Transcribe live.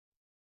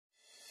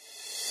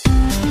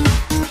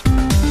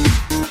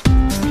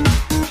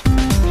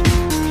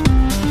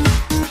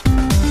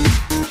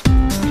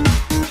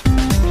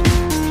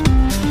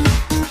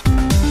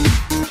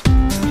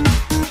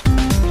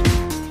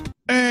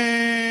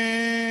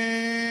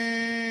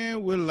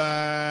We're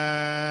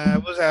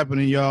live. What's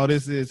happening, y'all?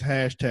 This is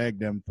hashtag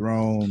Them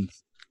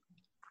Thrones.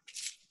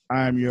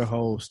 I'm your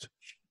host,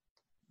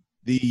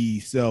 the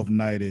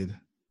self-knighted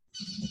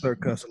Sir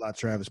Cussalott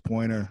Travis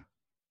Pointer,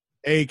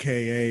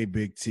 a.k.a.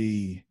 Big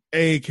T,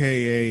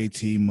 a.k.a.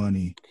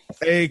 T-Money,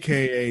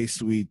 a.k.a.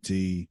 Sweet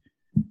T,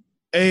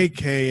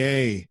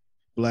 a.k.a.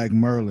 Black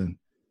Merlin,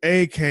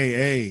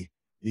 a.k.a.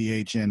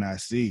 the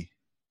HNIC.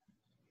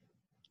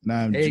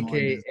 Now I'm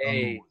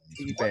AKA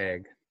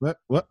Teabag. What?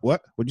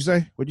 What'd you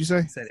say?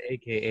 I said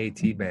AKA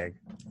Teabag.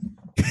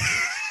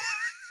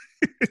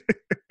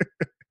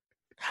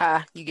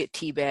 Ha, you get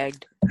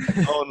teabagged.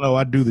 Oh, no,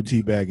 I do the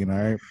teabagging,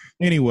 all right?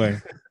 Anyway.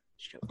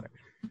 Sure.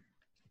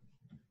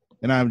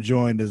 And I'm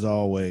joined, as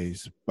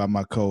always, by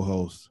my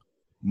co-host,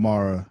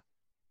 Mara,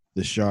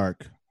 the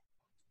Shark,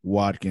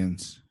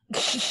 Watkins.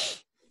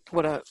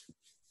 What up?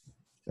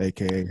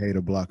 A.k.a.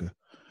 Hater Blocker.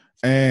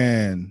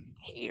 And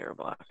Hater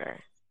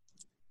blocker.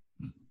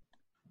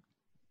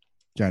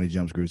 Jonny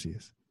Jums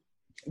Grutzius.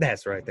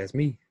 That's right. That's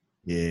me.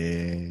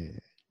 Yeah.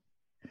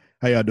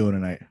 How y'all doing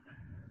tonight?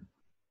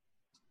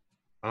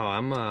 Oh,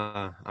 I'm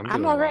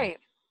doing all right.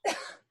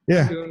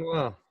 Yeah. I'm doing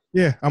well.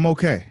 Yeah, I'm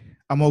okay.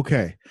 I'm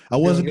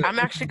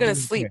actually going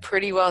to sleep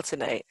pretty well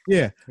tonight.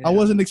 Yeah, I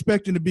wasn't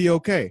expecting to be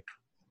okay,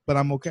 but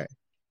I'm okay.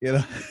 You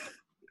know?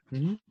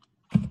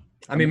 Mm-hmm.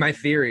 I mean, my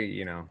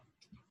theory,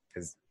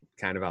 is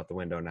kind of out the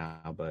window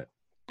now, but.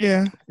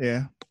 Yeah,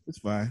 it's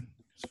fine.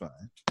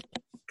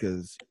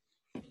 Because,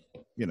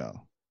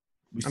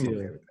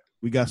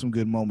 we got some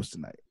good moments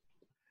tonight.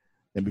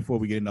 And before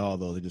we get into all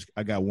those,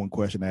 I got one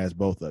question to ask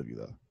both of you,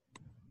 though.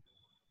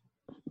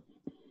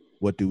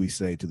 What do we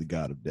say to the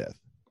God of Death?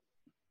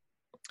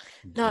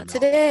 Not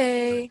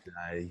today.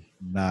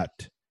 Not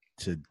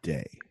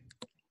today.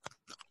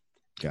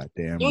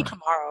 Goddamn Do right.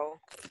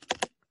 tomorrow.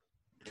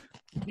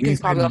 You can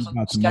probably also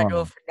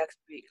schedule for next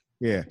week.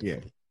 Yeah.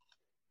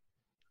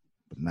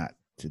 But not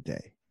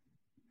today.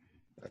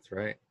 That's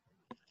right.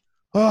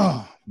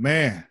 Oh,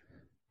 man.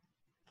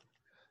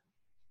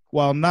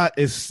 While not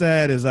as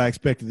sad as I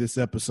expected this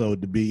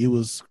episode to be, it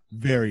was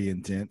very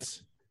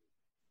intense.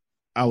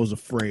 I was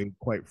afraid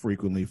quite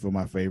frequently for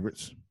my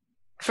favorites.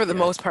 For the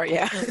most part,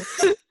 yeah.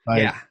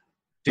 The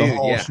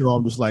whole show,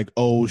 I'm just like,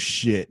 oh,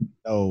 shit.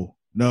 No.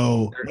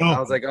 I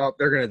was like, oh,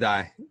 they're going to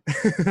die.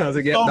 I was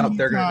like, yeah, no,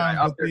 they're going to die.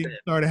 Oh, things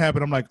started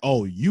happening. I'm like,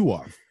 oh, you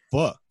are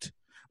fucked.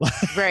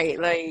 Right.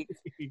 Like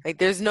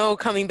there's no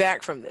coming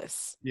back from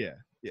this. Yeah.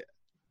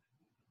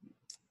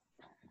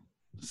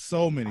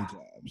 So many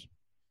times.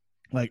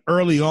 Like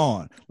early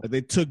on, like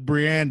they took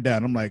Brienne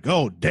down. I'm like,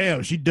 oh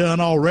damn, she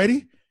done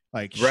already?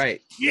 Like, right.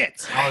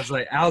 Shit. I was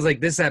like,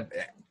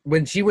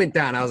 when she went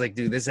down, I was like,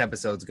 dude, this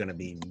episode's gonna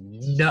be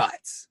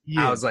nuts.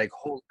 Yeah. I was like,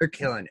 they're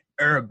killing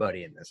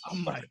everybody in this.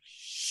 I'm like,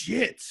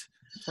 shit.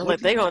 I'm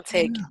like, they're gonna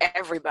take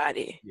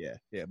everybody. Yeah,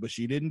 but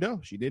she didn't go.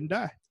 She didn't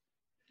die.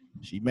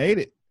 She made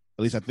it.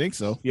 At least I think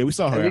so. Yeah, we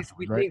saw her. At least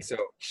we think so.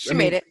 She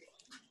made it.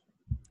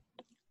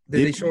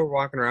 Did they show her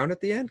walking around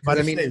at the end?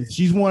 I mean,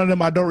 she's one of them.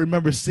 I don't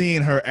remember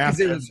seeing her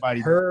after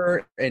everybody.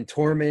 Her and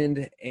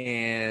Tormund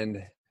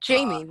and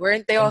Jamie.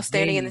 Weren't they all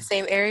standing in the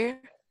same area?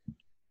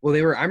 Well,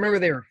 they were. I remember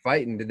they were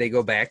fighting. Did they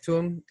go back to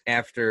him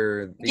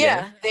after?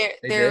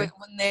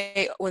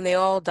 When they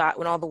all died,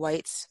 when all the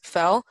whites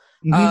fell,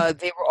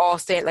 they were all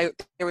standing.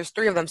 Like there was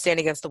 3 of them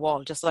standing against the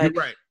wall, just like.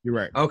 You're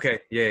right. Okay.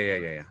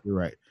 Yeah. You're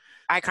right.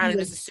 I kind of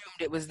just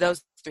assumed it was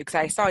those 3 because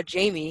I saw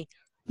Jamie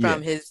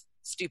from his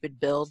stupid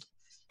build.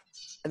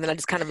 And then I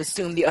just kind of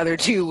assumed the other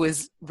 2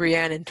 was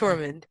Brienne and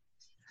Tormund.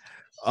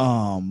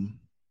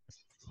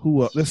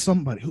 Who? There's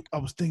somebody who I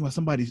was thinking about.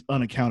 Somebody's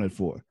unaccounted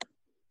for,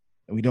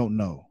 and we don't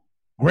know.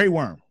 Grey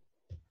Worm.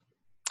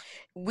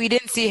 We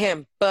didn't see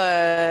him,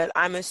 but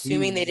I'm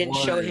assuming they didn't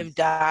show him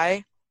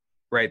die.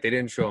 Right, they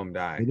didn't show him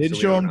die. They didn't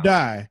show him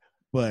die,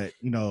 but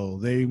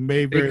they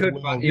may very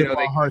well get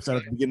our hearts out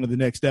at the beginning of the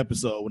next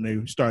episode when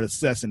they start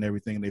assessing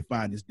everything and they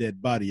find his dead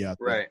body out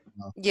there. Right.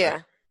 Yeah.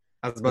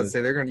 I was about to say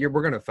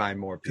we're gonna find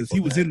more people because he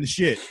was in the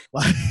shit.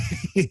 Like,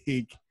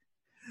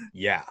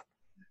 yeah.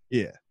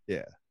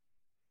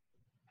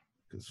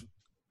 Because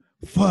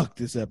fuck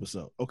this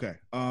episode. Okay.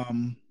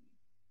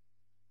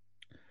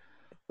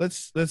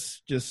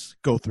 Let's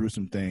just go through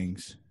some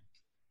things.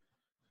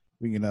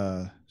 We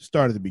can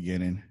start at the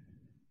beginning.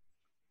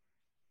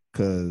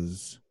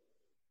 Cause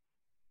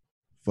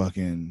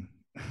fucking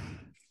I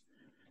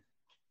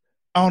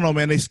don't know,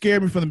 man. They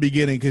scared me from the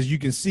beginning because you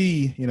can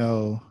see,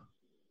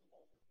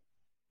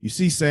 you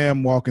see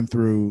Sam walking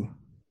through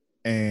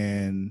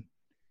and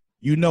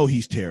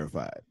he's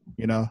terrified,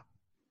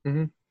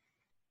 Mm-hmm.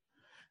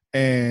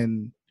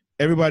 And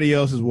everybody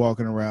else is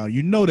walking around.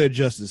 They're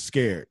just as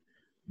scared.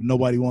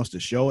 Nobody wants to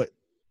show it.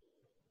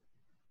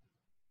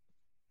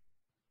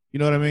 You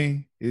know what I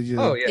mean? It's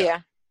just, oh, yeah.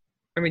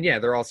 I mean, yeah,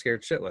 they're all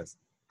scared shitless.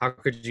 How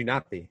could you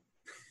not be?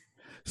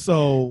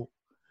 So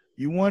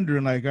you're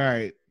wondering, like, all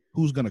right,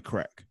 who's going to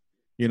crack?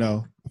 I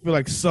feel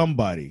like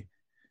somebody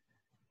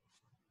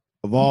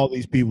of all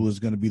these people is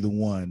going to be the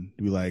one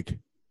to be like,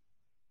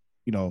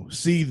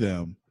 see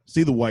the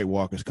White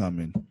Walkers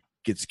coming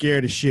get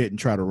scared of shit and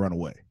try to run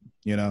away,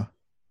 you know?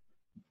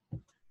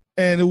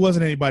 And it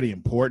wasn't anybody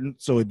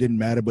important, so it didn't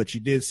matter, but you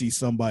did see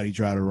somebody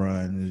try to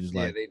run. And it was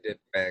like, they did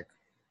back.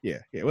 Yeah,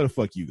 where the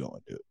fuck you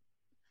going, dude?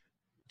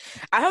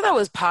 I thought that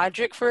was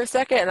Podrick for a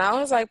second, and I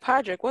was like,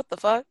 Podrick, what the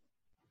fuck?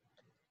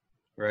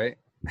 Right?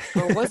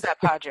 Or was that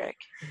Podrick?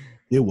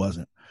 It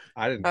wasn't.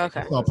 I didn't.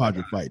 Okay. I saw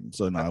Podrick fighting,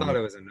 so no. I thought it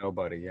was a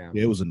nobody. Yeah.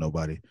 Yeah, it was a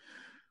nobody.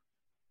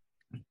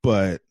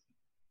 But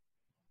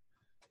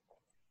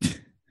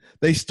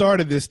they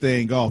started this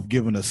thing off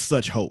giving us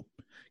such hope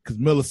because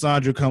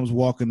Melisandre comes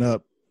walking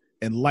up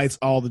and lights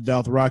all the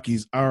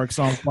Dothraki's arcs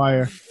on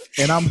fire,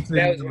 and I'm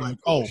thinking like,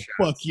 "Oh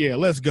fuck yeah,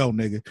 let's go,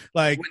 nigga!"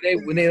 Like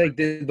when they like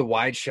did the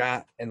wide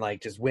shot and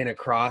like just went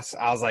across,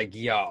 I was like,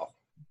 "Yo,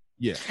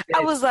 yeah."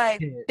 I was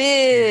like,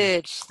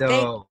 "Bitch."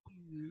 So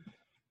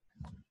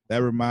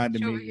that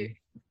reminded me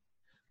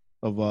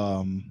of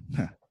I'm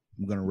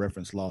gonna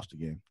reference Lost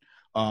again.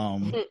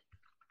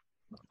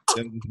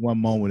 There was one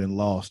moment in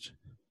Lost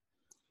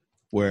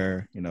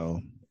where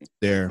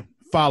they're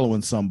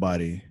following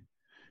somebody.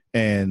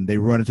 And they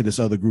run into this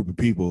other group of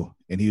people,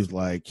 and he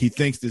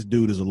thinks this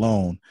dude is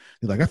alone.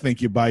 He's like, I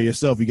think you're by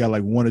yourself. You got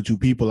like one or two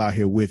people out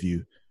here with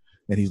you.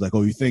 And he's like,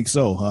 oh, you think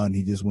so, huh? And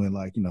he just went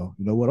like, you know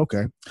what?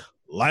 Okay,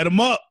 light them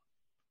up.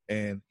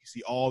 And you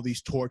see all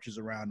these torches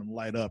around them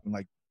light up, and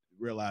like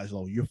realize,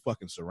 oh, you're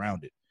fucking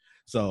surrounded.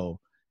 So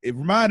it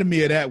reminded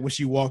me of that when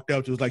she walked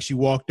up. It was like she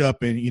walked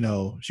up and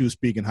she was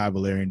speaking High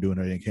Valyrian, doing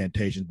her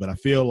incantations. But I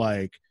feel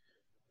like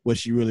what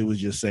she really was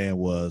just saying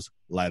was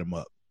light them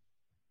up.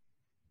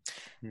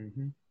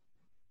 Mm-hmm.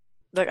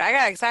 Look, I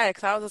got excited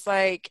because I was just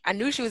like, I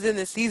knew she was in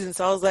this season,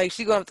 so I was like,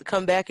 she's gonna have to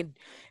come back and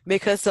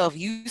make herself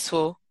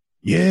useful.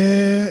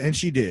 Yeah, and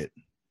she did.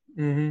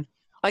 Mm-hmm.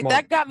 Like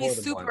that got me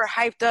super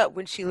hyped up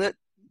when she lit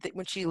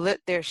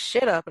their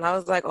shit up, and I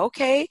was like,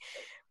 okay,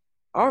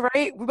 all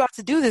right, we're about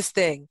to do this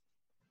thing.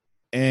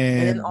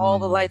 And then all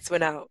the lights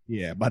went out.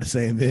 Yeah, about to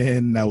say, and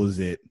then that was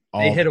it.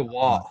 They hit a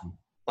wall.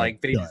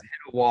 Like they just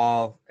hit a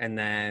wall, and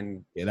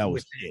then that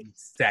was within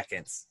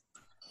seconds.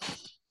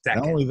 Not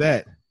only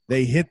that,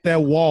 they hit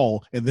that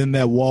wall, and then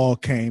that wall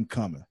came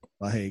coming.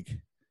 Like,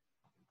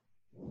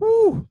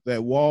 whoo,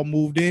 that wall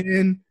moved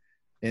in,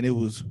 and it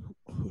was,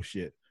 oh,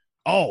 shit.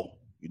 Oh,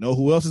 you know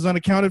who else is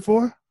unaccounted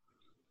for?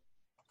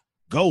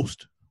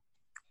 Ghost.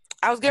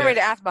 I was getting ready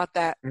to ask about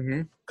that.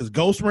 Because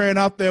Ghost ran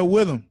out there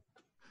with him.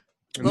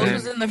 Ghost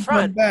was in the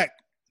front. Back.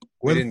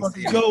 Where the fuck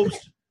is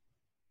Ghost?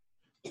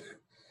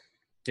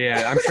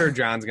 Yeah, I'm sure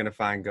John's going to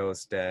find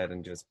Ghost dead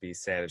and just be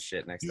sad as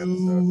shit next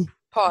episode.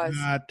 Pause.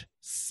 Not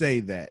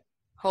say that.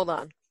 Hold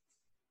on.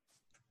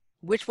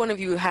 Which one of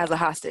you has a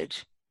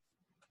hostage?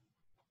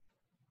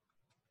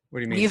 What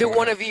do you mean?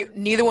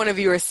 Neither one of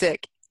you are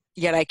sick.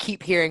 Yet I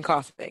keep hearing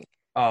coughing.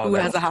 Oh, who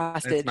has a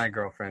hostage? That's my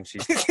girlfriend.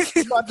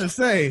 She's about to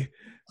say.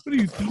 What are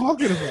you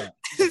talking about?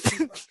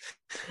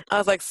 I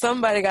was like,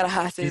 somebody got a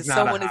hostage.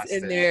 Someone is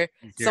in there.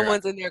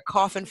 Someone's in there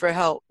coughing for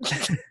help.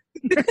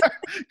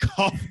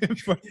 Coughing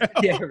for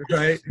help. Yeah,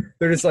 right.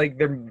 They're just like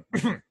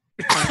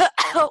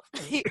help.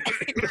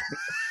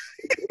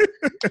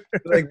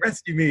 Like,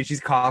 rescue me. She's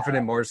coughing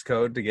in Morse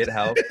code to get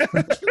help.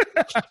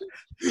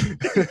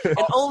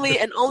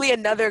 and only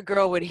another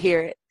girl would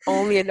hear it.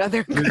 Only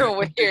another girl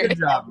would hear Good it.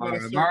 job, Mara.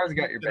 Mara's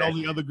got your back.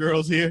 Only other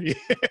girls here.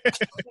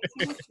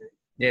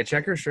 Yeah,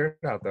 check her shirt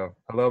out though.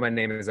 Hello, my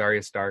name is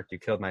Arya Stark. You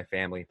killed my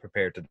family.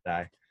 Prepare to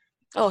die.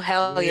 Oh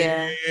hell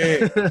yeah!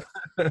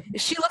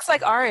 She looks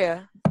like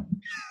Arya.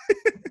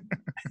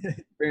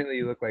 Apparently,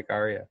 you look like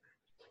Arya.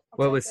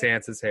 What was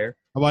Sansa's hair?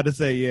 I'm about to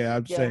say,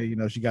 I'd say,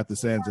 she got the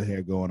Sansa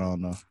hair going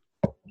on though.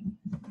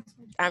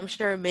 I'm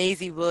sure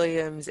Maisie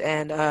Williams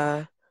and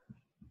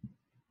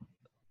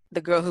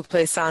the girl who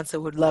plays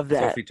Sansa would love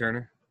that.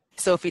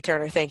 Sophie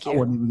Turner, thank you. I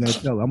wasn't even gonna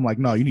tell her. I'm like,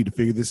 no, you need to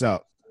figure this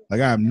out. Like,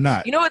 I am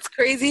not. You know what's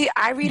crazy?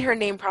 I read her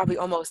name probably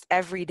almost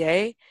every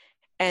day,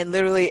 and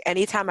literally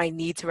anytime I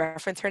need to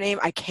reference her name,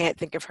 I can't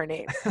think of her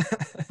name.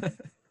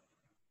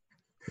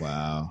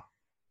 Wow.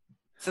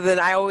 So then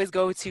I always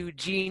go to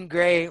Jean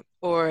Grey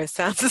or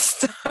Sansa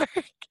Stark.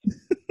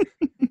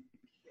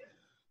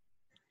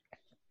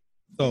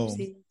 So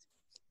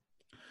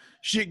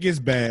shit gets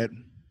bad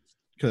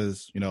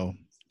because,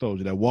 told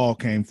you that wall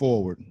came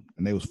forward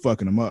and they was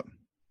fucking them up.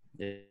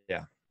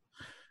 Yeah.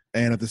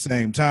 And at the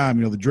same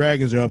time, the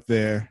dragons are up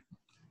there,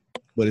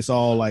 but it's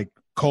all like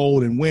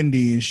cold and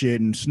windy and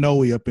shit and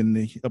snowy up in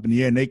the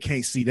air, and they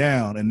can't see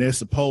down. And they're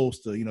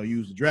supposed to,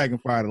 use the dragon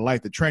fire to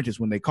light the trenches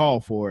when they call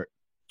for it,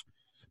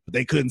 but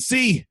they couldn't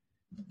see.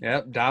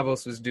 Yep,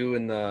 Davos was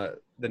doing the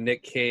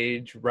Nick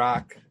Cage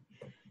rock,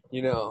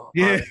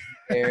 Yeah.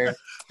 There.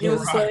 He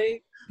was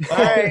like, all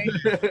right,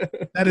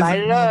 that is a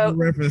hell of a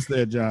reference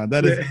there, John.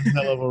 That is a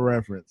hell of a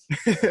reference.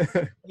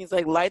 He's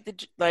like, light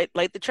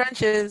the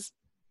trenches.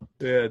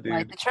 Yeah, dude.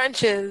 Light the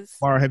trenches.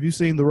 Mara, have you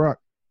seen The Rock?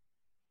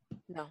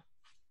 No.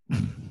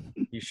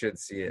 You should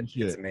see it.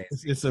 It's amazing.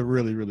 It's a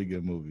really, really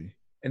good movie.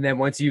 And then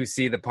once you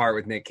see the part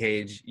with Nick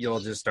Cage,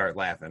 you'll just start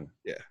laughing.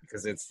 Yeah.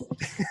 Because it's...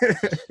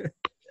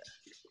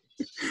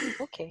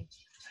 Okay.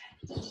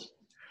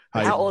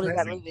 How old is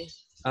that movie?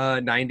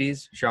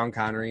 '90s. Sean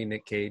Connery,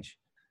 Nick Cage,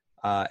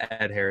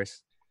 Ed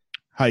Harris.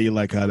 How you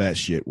like how that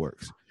shit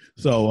works?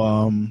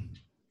 So,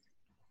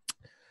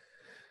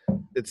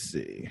 let's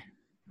see.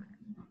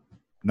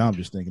 Now I'm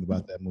just thinking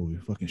about that movie,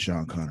 fucking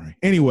Sean Connery.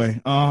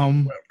 Anyway,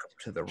 Welcome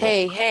to the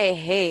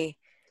Hey.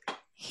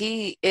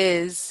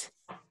 He's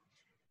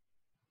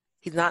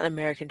not an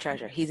American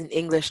treasure. He's an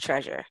English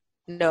treasure.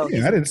 No,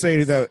 yeah, I didn't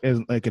say that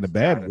as like in a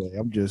bad way.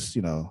 I'm just,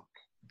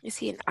 Is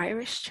he an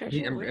Irish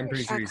treasure? I'm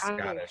pretty sure he's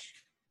Scottish.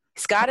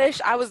 Scottish?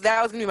 That was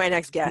gonna be my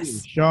next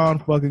guess. Sean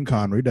fucking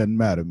Connery. Doesn't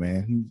matter,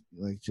 man.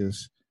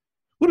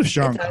 What if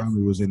Sean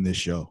Connery was in this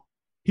show?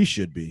 He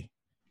should be.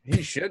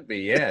 He should be,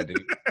 yeah,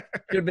 dude.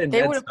 Should have been.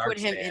 They would have put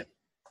him in.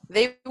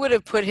 They would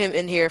have put him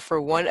in here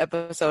for one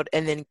episode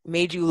and then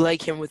made you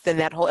like him within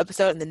that whole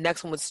episode, and the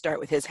next one would start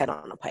with his head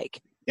on a pike.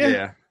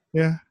 Yeah.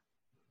 Yeah,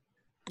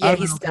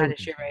 he's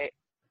Scottish. You're right.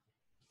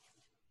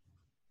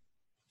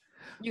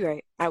 You're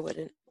right. I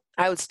wouldn't.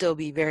 I would still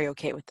be very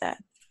okay with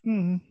that.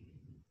 Mm-hmm.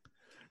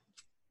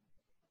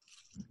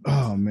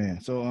 Oh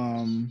man. So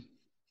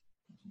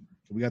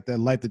we got that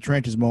light the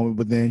trenches moment,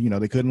 but then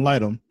they couldn't light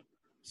them.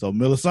 So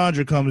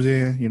Melisandre comes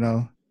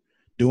in,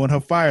 doing her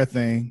fire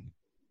thing.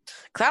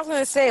 Cause I was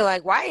gonna say,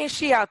 like, why ain't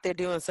she out there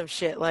doing some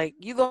shit? Like,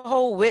 you the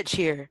whole witch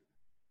here.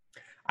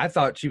 I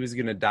thought she was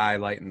gonna die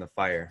lighting the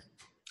fire.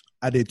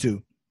 I did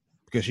too,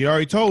 because she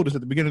already told us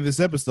at the beginning of this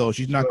episode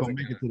she's not gonna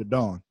make it to the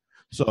dawn.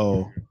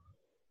 So,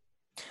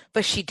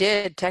 but she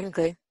did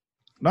technically.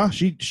 No,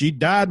 she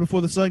died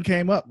before the sun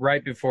came up.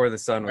 Right before the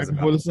sun was. Right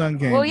before the sun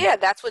came. Well, yeah,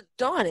 that's what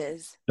dawn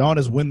is. Dawn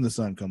is when the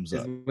sun comes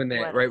up.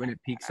 Right when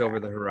it peaks over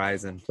the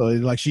horizon. So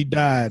it's like she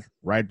died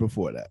right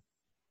before that.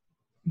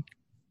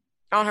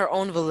 On her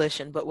own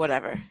volition, but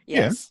whatever.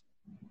 Yes.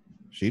 Yeah.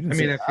 She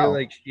didn't. I feel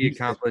like she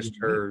accomplished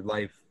her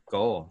life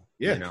goal.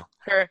 Yeah.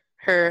 Her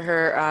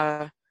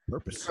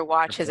purpose. Her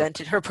watch has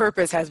ended. Her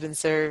purpose has been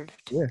served.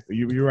 Yeah,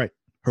 you're right.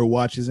 Her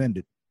watch has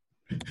ended.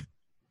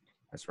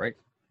 That's right.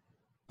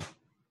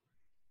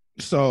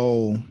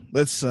 So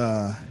let's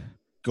go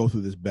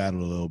through this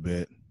battle a little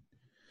bit.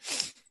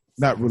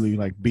 Not really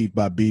like beat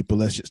by beat, but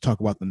let's just talk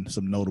about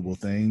some notable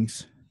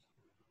things.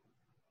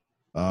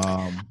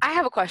 I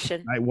have a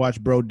question. Night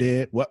Watch bro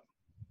dead. What?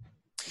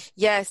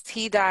 Yes,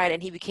 he died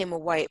and he became a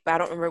white, but I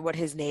don't remember what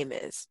his name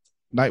is.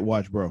 Night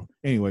Watch bro.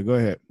 Anyway, go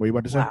ahead. What are you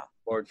about to say? Wow.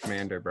 Lord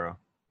Commander, bro.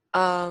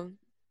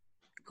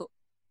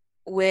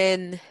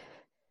 When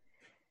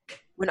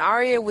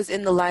Arya was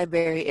in the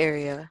library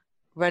area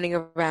running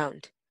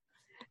around,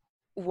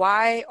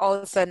 why all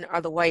of a sudden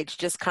are the whites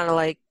just kind of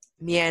like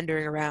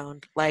meandering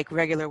around like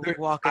regular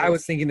walkers? I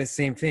was thinking the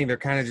same thing. They're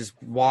kind of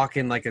just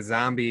walking like a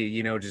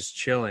zombie, just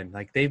chilling.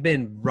 Like they've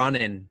been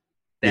running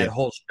that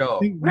whole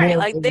show. Right,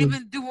 like they've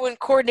been doing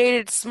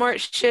coordinated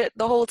smart shit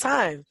the whole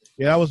time.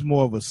 Yeah, that was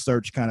more of a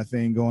search kind of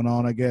thing going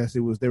on, I guess. They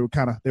were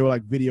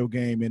like video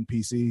game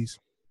NPCs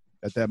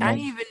at that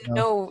moment.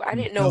 I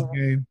didn't know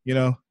game,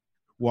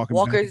 walking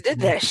walkers did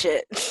that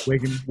shit.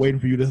 Waiting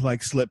for you to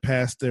like slip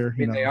past their,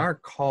 They are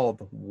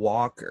called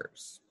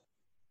walkers.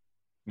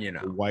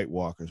 White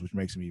walkers, which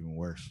makes them even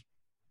worse.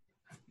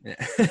 Yeah.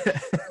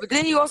 But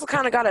then you also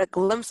kind of got a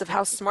glimpse of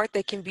how smart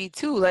they can be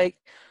too. Like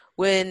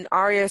when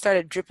Arya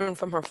started dripping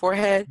from her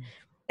forehead,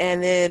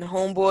 and then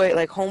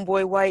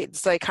homeboy white,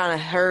 just like kind of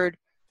heard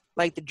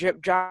like the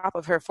drip drop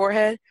of her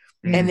forehead,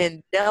 and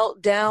then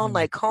knelt down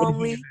like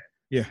calmly.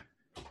 Yeah,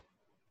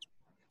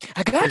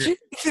 I got you.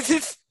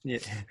 Yeah,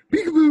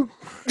 peekaboo.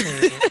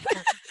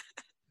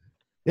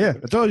 Yeah,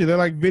 I told you they're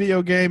like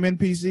video game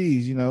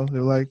NPCs.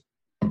 They're like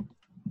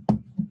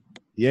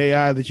the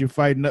AI that you're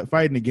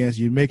fighting against.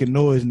 You make a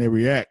noise and they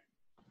react,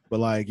 but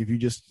like if you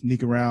just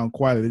sneak around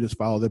quietly, they just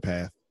follow their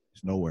path.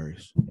 It's no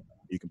worries.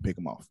 You can pick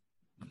them off.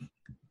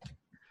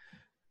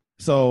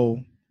 So,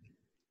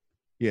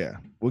 yeah,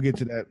 we'll get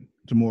to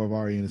more of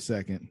Arya in a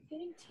second.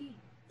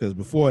 Because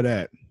before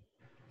that,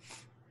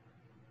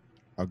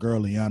 our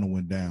girl Lyanna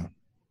went down.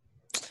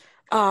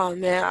 Oh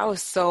man, I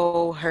was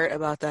so hurt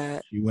about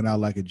that. She went out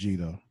like a G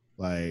though.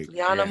 Like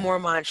Lyanna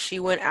Mormont, she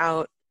went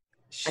out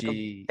like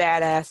a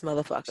badass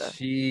motherfucker.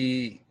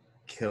 She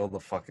killed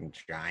a fucking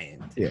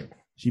giant. Yeah,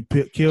 she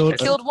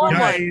killed one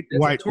giant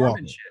White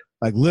Walker,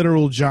 like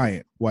literal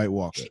giant White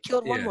Walker. She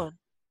killed one.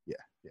 Yeah.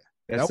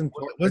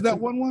 Was that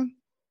one?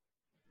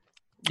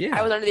 Yeah.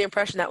 I was under the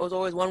impression that was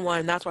always 1-1,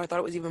 and that's why I thought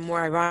it was even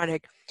more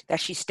ironic that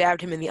she stabbed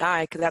him in the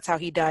eye, because that's how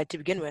he died to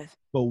begin with.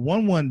 But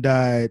 1-1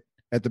 died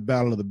at the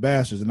Battle of the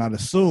Bastards, and I'd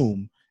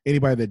assume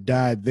anybody that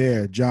died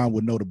there, Jon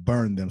would know to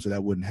burn them so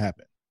that wouldn't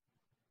happen.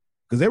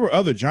 Because there were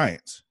other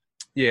giants.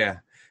 Yeah.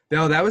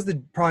 No, that was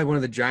probably one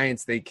of the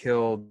giants they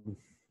killed.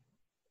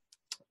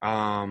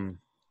 I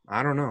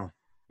don't know.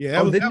 Yeah,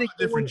 that was a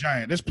different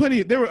giant.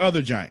 There were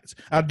other giants.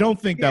 I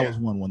don't think that was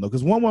 1-1 though,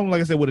 because 1-1,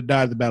 like I said, would have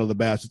died at the Battle of the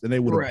Bastards, and they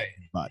would have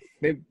body.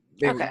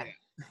 Okay.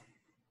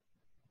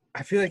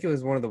 I feel like it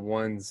was one of the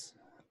ones.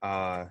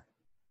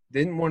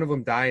 Didn't one of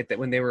them die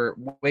when they were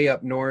way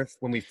up north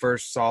when we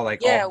first saw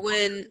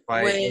when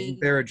wasn't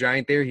there a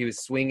giant there? He was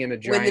swinging a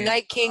giant. When the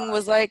Night King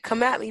was like,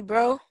 "Come at me,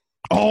 bro."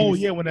 Oh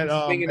yeah, when that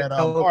swinging a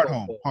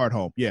hard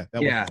home. Yeah,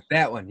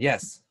 that one.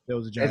 Yes, that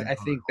was a giant. I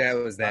think that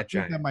was that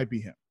giant. That might be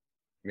him.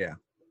 Yeah.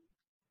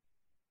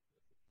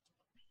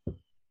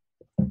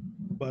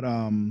 But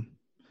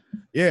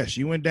yeah,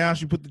 she went down.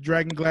 She put the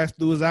dragon glass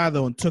through his eye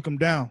though and took him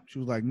down. She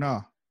was like,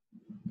 "Nah,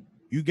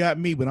 you got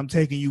me, but I'm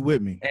taking you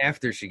with me."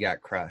 After she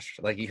got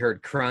crushed, like he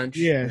heard crunch.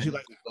 Yeah, she's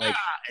like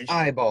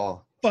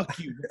eyeball. Fuck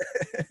you.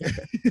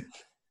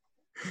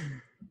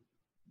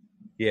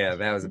 Yeah,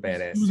 that was a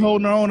badass. She was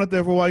holding her own up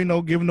there for a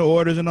while, giving the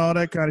orders and all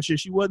that kind of shit.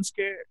 She wasn't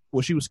scared.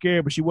 Well, she was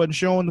scared, but she wasn't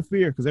showing the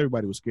fear because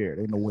everybody was scared.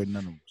 Ain't no way none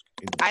of them was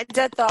scared. I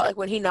dead thought, like,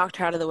 when he knocked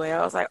her out of the way,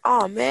 I was like,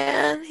 oh,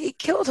 man, he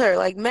killed her.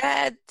 Like,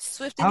 mad,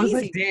 swift, and easy. I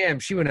was like, damn,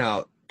 she went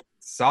out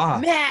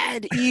soft.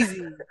 Mad,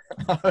 easy.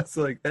 I was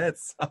like, that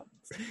sucks.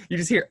 You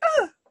just hear,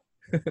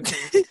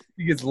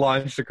 he gets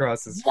launched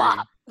across the screen.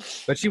 Wow.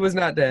 But she was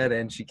not dead,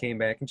 and she came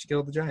back, and she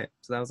killed the giant.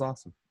 So that was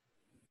awesome.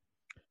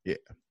 Yeah.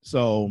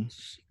 So...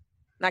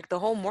 Like, the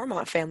whole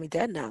Mormont family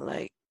dead now,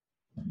 like.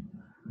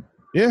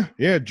 Yeah,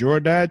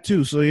 Jorah died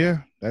too. So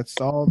yeah, that's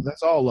all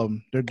of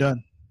them. They're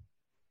done.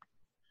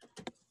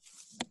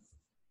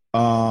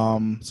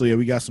 So yeah,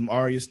 we got some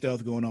Arya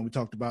stealth going on. We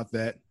talked about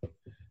that.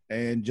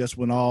 And just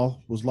when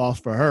all was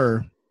lost for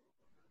her,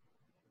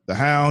 the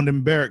Hound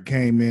and Beric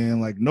came in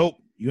like, nope,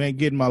 you ain't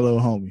getting my little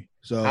homie.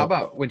 So how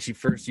about when she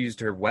first used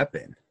her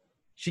weapon?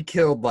 She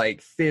killed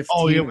like 15.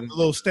 Oh yeah, with the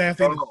little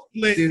staff in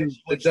the dude,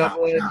 the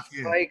double-edged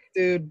spike,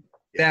 dude.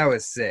 That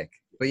was sick.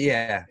 But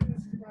yeah.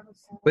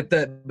 But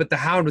the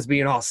Hound was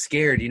being all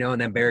scared, and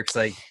then Beric's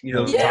like, talking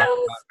about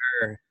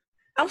her.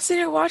 I'm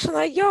sitting here watching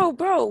like, yo,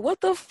 bro,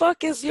 what the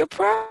fuck is your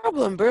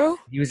problem, bro?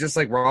 He was just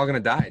like, we're all gonna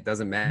die. It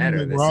doesn't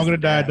matter. We're all gonna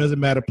die. It doesn't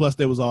matter. Plus,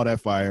 there was all that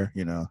fire,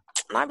 And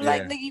I'd be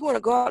like, nigga, you want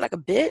to go out like a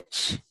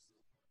bitch?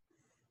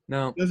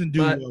 No, it doesn't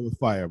do well with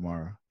fire,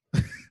 Mara.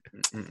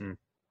 And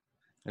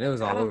it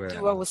was all over. I don't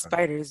do well with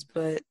spiders,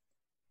 but.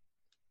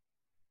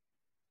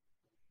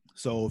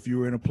 So if you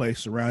were in a place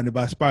surrounded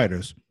by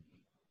spiders.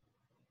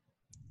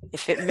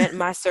 If it meant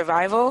my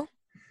survival,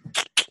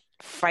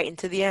 fighting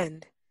to the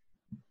end.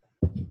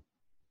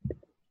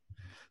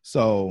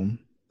 So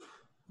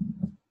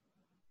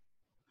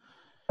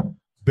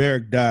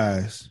Beric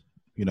dies,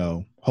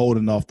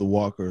 holding off the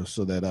walkers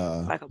so that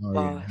like a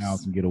boss.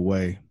 Hound can get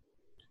away.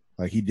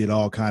 Like he did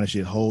all kind of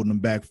shit, holding them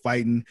back,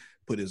 fighting,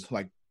 put his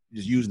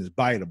just using his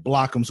body to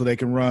block them so they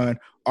can run.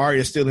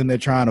 Arya's still in there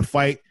trying to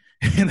fight.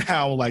 And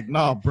Hound like,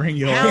 nah, bring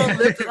your Hound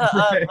lifted her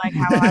up like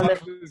how I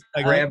lifted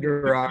grabbed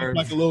her arms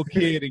like a little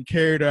kid and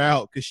carried her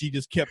out because she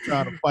just kept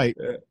trying to fight.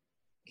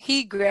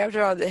 He grabbed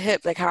her on the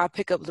hip like how I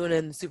pick up Luna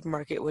in the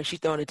supermarket when she's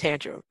throwing a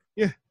tantrum.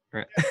 Yeah.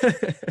 Right.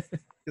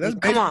 That's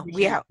come on,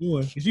 we out.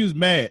 She was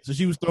mad, so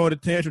she was throwing a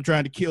tantrum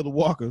trying to kill the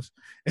walkers.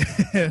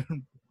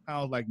 And I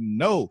was like,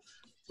 no,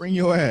 bring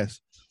your ass.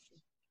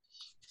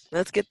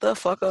 Let's get the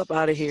fuck up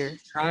out of here.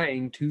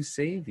 Trying to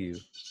save you.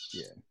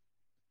 Yeah.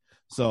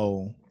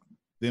 So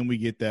then we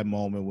get that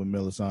moment when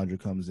Melisandre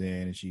comes in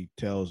and she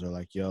tells her,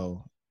 like,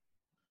 yo,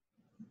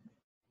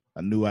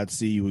 I knew I'd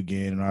see you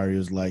again. And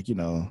Arya's like,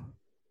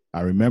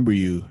 I remember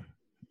you.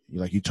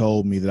 Like, you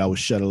told me that I would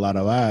shut a lot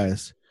of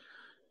eyes.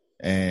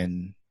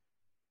 And,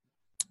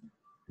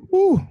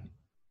 whoo,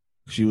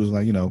 she was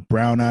like,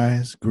 brown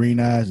eyes, green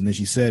eyes. And then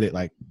she said it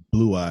like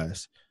blue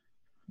eyes.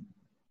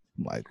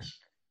 I'm like,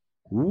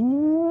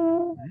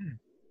 ooh.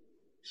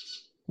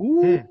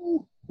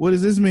 Ooh. What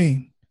does this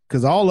mean?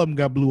 Because all of them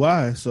got blue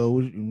eyes,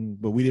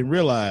 but we didn't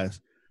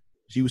realize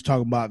she was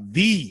talking about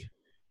the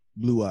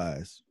blue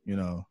eyes,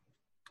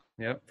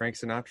 Yep, Frank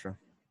Sinatra.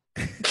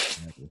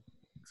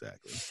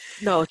 Exactly.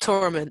 No,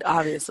 Tormund,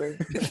 obviously.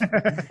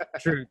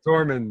 True,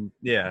 Tormund,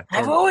 yeah.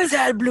 I've always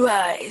had blue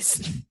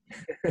eyes.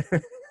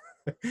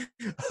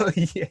 Oh,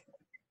 yeah.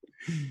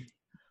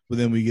 But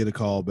then we get a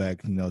call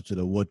back, to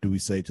the what do we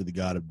say to the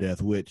God of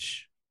Death,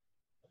 which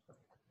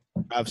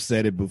I've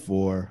said it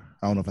before.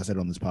 I don't know if I said it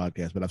on this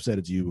podcast, but I've said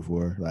it to you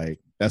before. Like,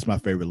 that's my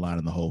favorite line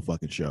in the whole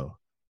fucking show.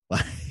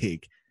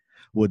 Like,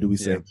 what do we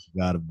say to the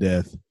God of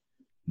Death?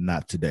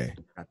 Not today.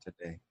 Not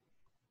today.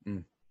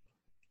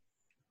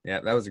 Yeah,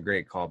 that was a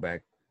great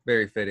callback.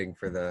 Very fitting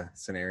for the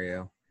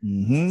scenario.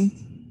 Mm-hmm.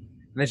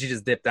 And then she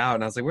just dipped out,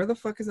 and I was like, where the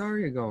fuck is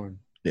Arya going?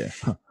 Yeah.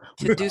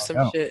 To do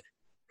some shit.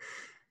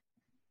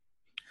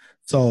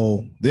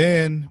 So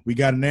then we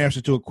got an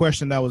answer to a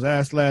question that was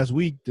asked last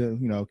week.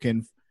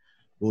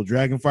 Will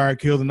Dragonfire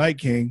kill the Night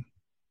King?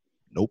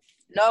 Nope.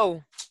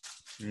 No.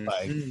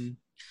 Like,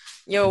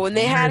 yo, when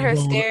they had her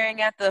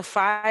staring at the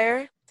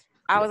fire,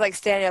 I was like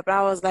standing up and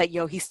I was like,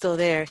 yo, he's still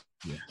there.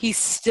 Yeah. He's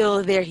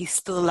still there. He's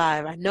still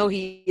alive. I know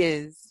he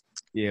is.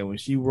 Yeah, when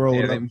she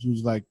rolled up, she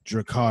was like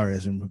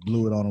Dracarys and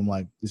blew it on him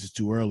like, this is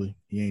too early.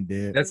 He ain't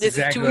dead. That's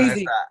exactly what I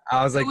thought.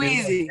 I was like,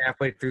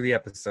 halfway through the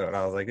episode,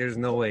 I was like, there's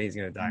no way he's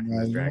going to die from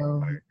this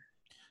Dragonfire.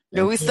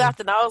 No, we stopped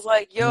and I was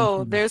like,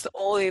 yo, there's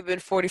only been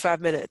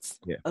 45 minutes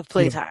of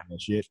playtime.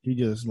 Shit. He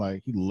just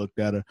he looked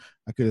at her.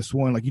 I could have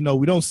sworn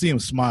we don't see him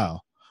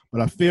smile,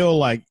 but I feel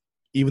like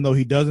even though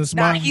he doesn't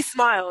smile. Nah, he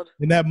smiled.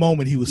 In that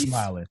moment, he was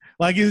smiling.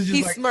 Like it was just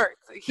He like smirked.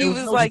 He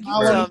was no like,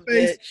 smile "You on his dumb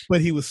face, bitch."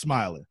 but he was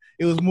smiling.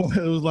 It was more.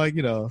 It was like, I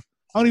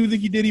don't even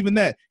think he did even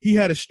that. He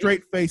had a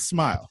straight face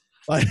smile.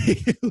 Like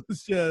it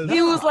was just.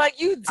 He was like,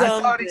 "You dumb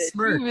I thought bitch." he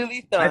smirked. You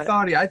really thought?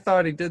 I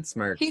thought he did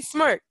smirk. He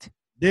smirked.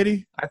 Did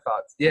he? I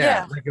thought,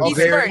 Yeah. like He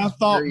smirked. I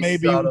thought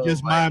maybe it was subtle,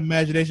 just my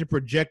imagination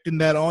projecting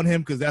that on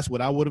him because that's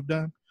what I would have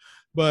done.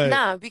 But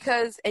Nah,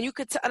 because you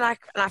could and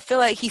I feel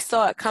like he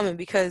saw it coming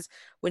because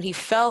when he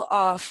fell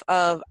off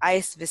of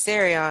Ice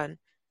Viserion,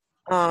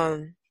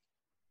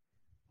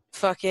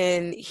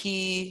 fucking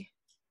he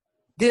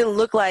didn't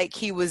look like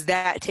he was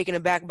that taken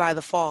aback by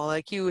the fall.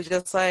 Like he was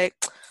just like,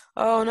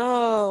 "Oh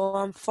no,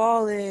 I'm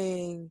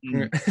falling.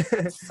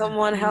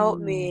 Someone help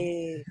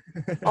me.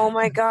 Oh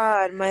my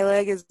God, my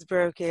leg is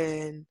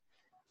broken."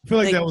 I feel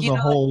like that was a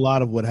whole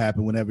lot of what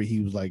happened whenever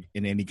he was like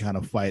in any kind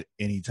of fight,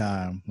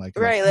 anytime. Like,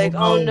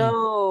 oh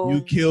no,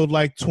 you killed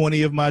like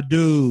 20 of my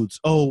dudes.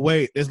 Oh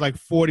wait, there's like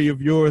 40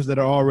 of yours that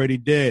are already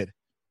dead.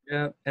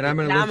 Yeah, and I'm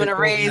gonna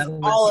raise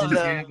all of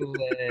them.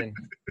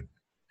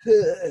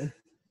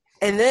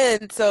 And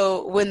then,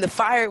 so when the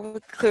fire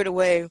was cleared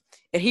away,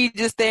 and he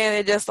just standing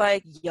there, just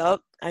like,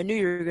 "Yup, I knew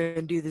you were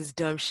gonna do this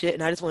dumb shit,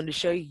 and I just wanted to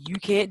show you you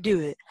can't do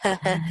it."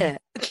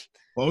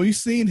 Well, we've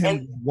seen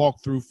him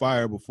walk through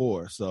fire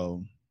before,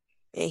 so.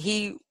 And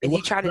he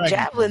tried to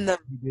javelin them.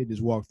 He did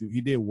just walk through. He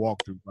did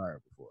walk through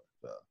fire before.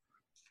 So.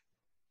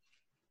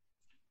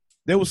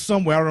 There was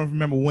somewhere, I don't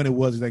remember when it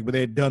was, but they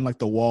had done like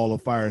the wall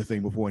of fire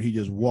thing before, and he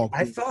just walked.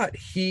 I thought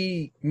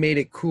he made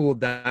it cool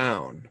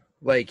down.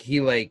 Like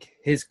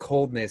his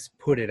coldness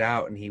put it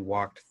out, and he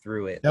walked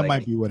through it. That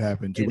might be what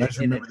happened too. I just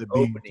remember the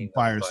being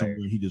fire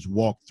somewhere. He just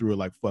walked through it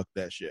like fuck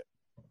that shit.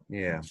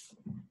 Yeah.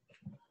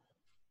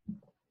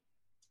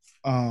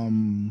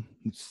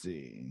 Let's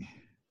see.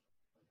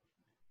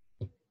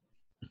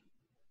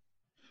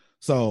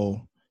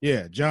 So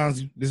yeah,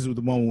 John's. This is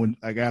the moment when,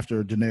 like,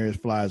 after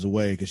Daenerys flies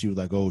away, because she was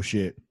like, "Oh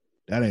shit,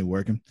 that ain't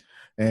working,"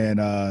 and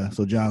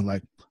so John's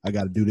like, "I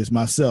got to do this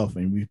myself."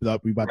 And we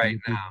thought we about to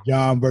do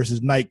Jon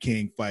versus Night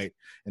King fight,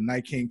 and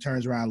Night King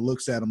turns around, and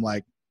looks at him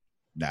like,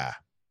 "Nah."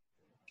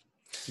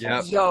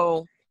 Yeah.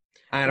 Yo,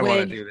 I don't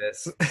want to do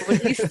this. When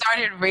he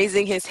started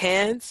raising his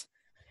hands,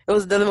 it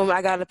was the moment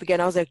I got up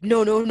again. I was like,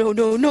 "No, no, no,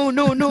 no, no,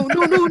 no, no,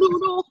 no, no,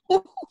 no,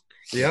 no."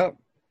 Yep.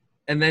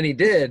 And then he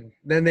did.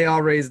 Then they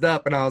all raised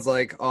up, and I was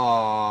like,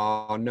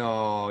 "Oh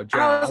no, Jon!"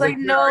 I was like,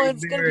 "No,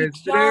 it's gonna be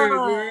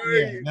Jon."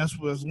 Yeah, that's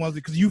what's one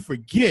because you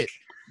forget,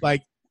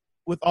 like,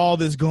 with all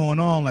this going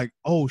on, like,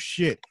 oh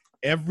shit,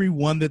 every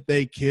one that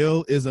they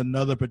kill is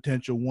another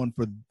potential one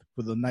for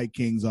the Night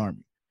King's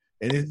army,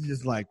 and it's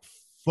just like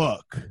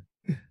fuck.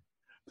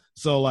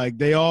 So like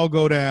they all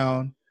go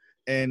down,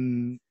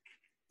 and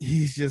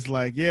he's just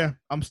like, yeah,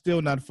 I'm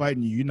still not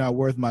fighting you. You're not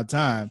worth my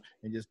time,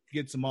 and just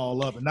gets them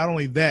all up. And not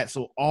only that,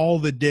 so all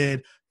the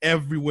dead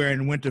everywhere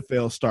in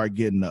Winterfell start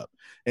getting up.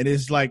 And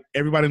it's like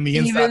everybody in the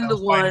inside. Even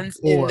the ones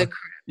in the crypt.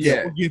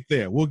 Yeah,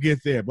 we'll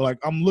get there. But like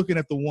I'm looking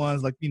at the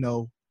ones like,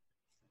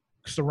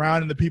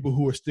 surrounding the people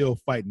who are still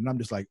fighting. And I'm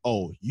just like,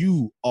 oh,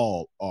 you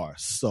all are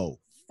so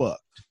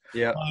fucked.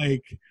 Yeah.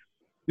 Like,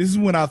 this is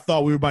when I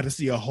thought we were about to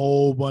see a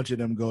whole bunch of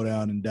them go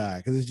down and die.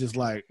 Because it's just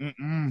like,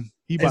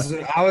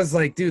 I was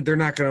like, dude, they're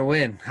not going to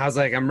win. I was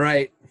like, I'm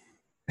right.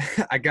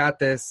 I got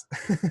this.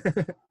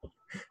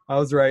 I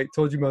was right.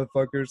 Told you,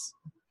 motherfuckers.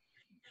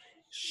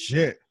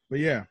 Shit. But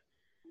yeah.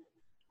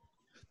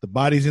 The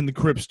bodies in the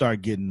crypt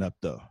start getting up,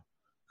 though.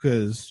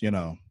 Because,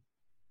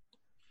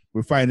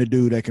 we're fighting a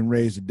dude that can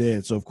raise the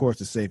dead. So, of course,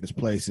 the safest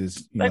place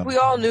is, we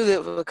all knew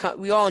that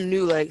we all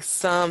knew like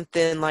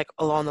something like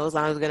along those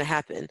lines was going to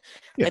happen.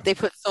 Yeah. Like they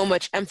put so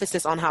much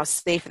emphasis on how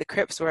safe the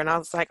crypts were. And I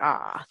was like,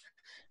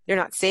 they're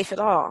not safe at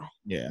all.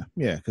 Yeah.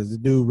 Yeah. Because the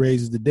dude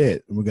raises the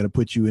dead. And we're going to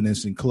put you in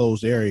this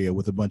enclosed area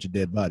with a bunch of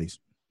dead bodies.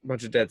 A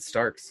bunch of dead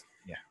Starks.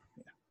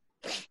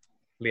 Yeah.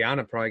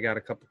 Lyanna probably got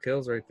a couple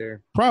kills right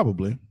there.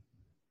 Probably.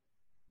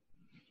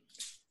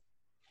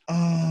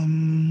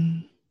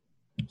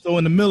 So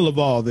in the middle of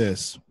all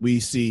this, we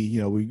see,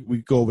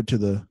 we go over to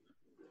the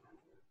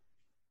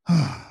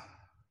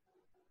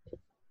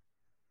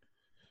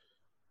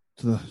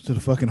to the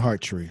fucking heart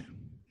tree.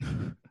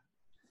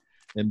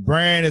 And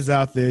Bran is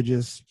out there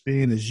just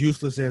being as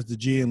useless as the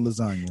G in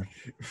lasagna.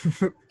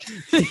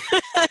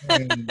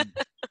 And,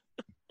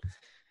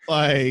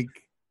 like,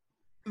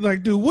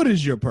 dude, what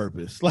is your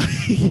purpose? Like,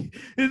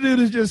 this dude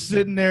is just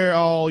sitting there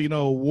all,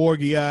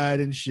 wargy-eyed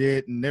and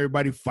shit, and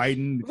everybody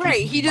fighting.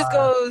 Right, he just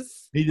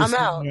goes, I'm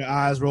out.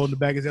 Eyes rolling in the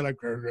back of his head like,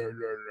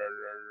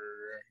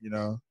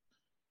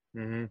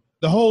 Mm-hmm.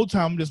 The whole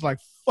time I'm just like,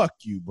 fuck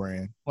you,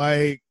 Bran.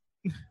 Like,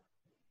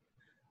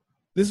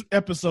 this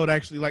episode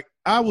actually, like,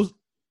 I was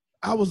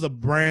a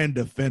Bran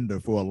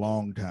defender for a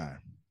long time.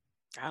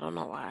 I don't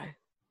know why.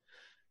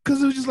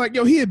 Because it was just like,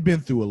 he had been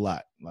through a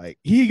lot. Like,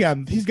 he's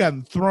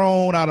gotten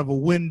thrown out of a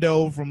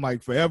window from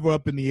like forever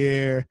up in the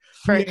air.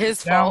 For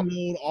his fault.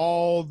 Download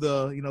all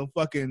the,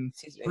 fucking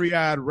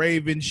three-eyed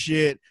raven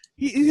shit.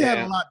 He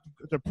had a lot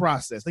to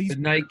process. Like, the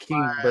Night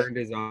King burned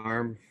his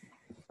arm.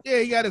 Yeah,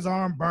 he got his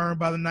arm burned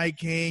by the Night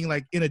King,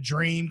 like in a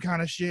dream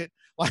kind of shit.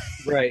 Like,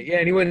 right. Yeah,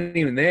 and he wasn't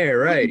even there.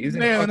 Right. He was in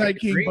man, a the Night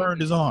King dream.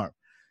 burned his arm.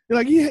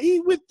 Like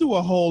he went through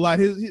a whole lot.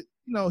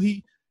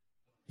 He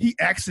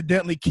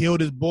accidentally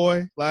killed his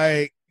boy.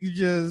 Like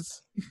I'm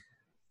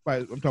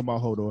talking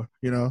about Hodor.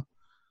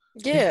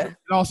 Yeah.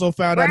 He also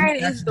found out Bran he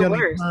is the accidentally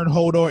worst. turned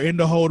Hodor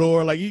into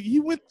Hodor. Like he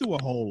went through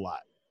a whole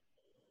lot.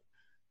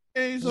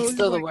 And so He's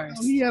still the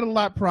worst. He had a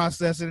lot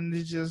processing, and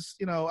it's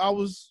just I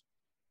was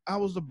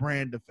a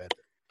Bran defender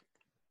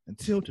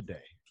until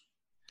today,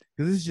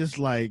 because it's just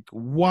like,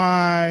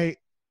 why?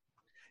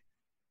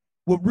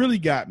 What really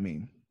got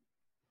me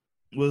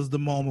was the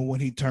moment when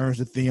he turns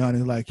to Theon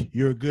and like,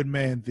 "You're a good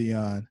man,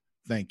 Theon.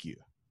 Thank you."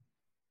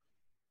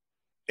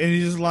 And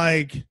he's just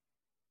like,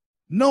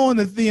 knowing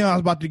that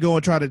Theon's about to go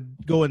and try to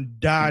go and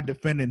die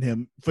defending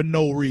him for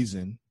no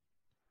reason,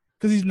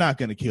 because he's not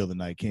going to kill the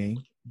Night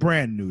King.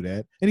 Bran knew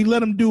that, and he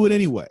let him do it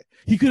anyway.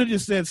 He could have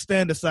just said,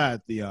 "Stand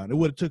aside, Theon." It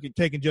would have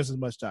taken just as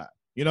much time.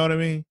 You know what I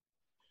mean?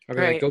 I'd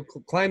be like, go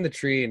climb the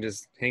tree and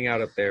just hang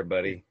out up there,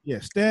 buddy.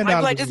 Yeah, stand I'd out.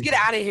 be like, just get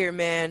out of here,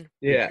 man.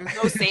 Yeah.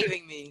 There's no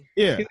saving me.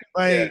 Yeah,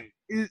 like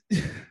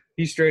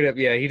he straight up,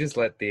 he just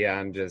let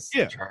Theon just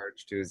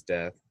charge to his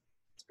death.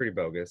 It's pretty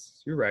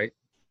bogus. You're right.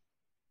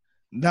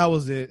 That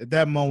was it. At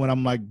that moment,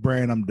 I'm like,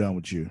 Bran, I'm done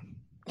with you.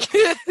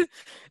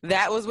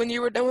 That was when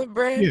you were done with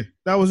Bran? Yeah,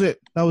 that was it.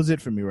 That was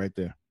it for me right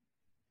there.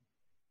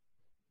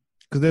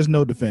 Because there's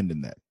no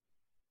defending that.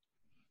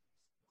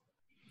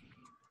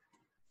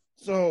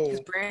 So, because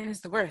Bran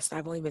is the worst.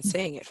 I've only been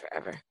saying it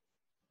forever.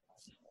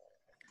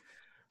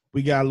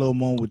 We got a little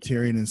moment with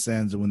Tyrion and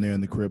Sansa when they're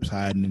in the crypts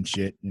hiding and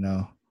shit.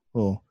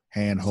 Little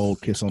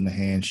handhold, kiss on the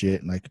hand,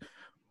 shit. And like,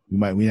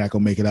 we're not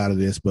gonna make it out of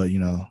this, but you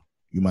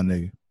my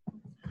nigga.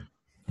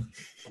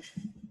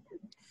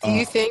 Do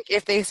you think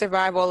if they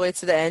survive all the way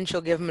to the end,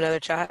 she'll give him another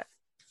shot?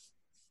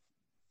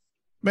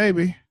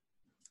 Maybe.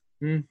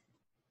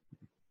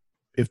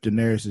 If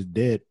Daenerys is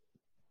dead.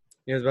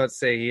 I was about to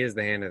say he is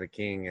the hand of the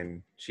king,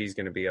 and she's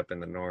going to be up in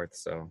the north,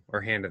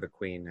 or hand of the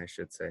queen, I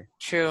should say.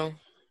 True.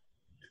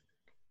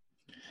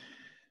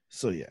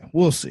 So yeah,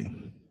 we'll see.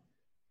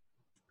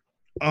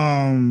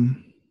 I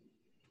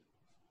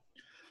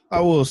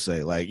will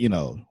say,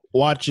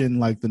 watching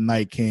like the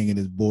Night King and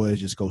his boys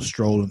just go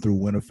strolling through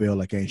Winterfell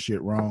like ain't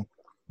shit wrong.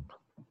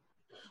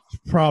 It's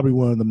probably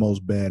one of the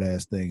most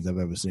badass things I've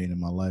ever seen in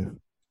my life.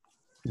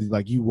 It's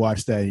like you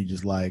watch that and you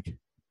just like,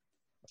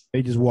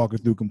 they just walking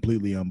through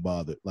completely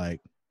unbothered. Like,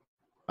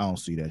 I don't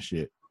see that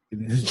shit.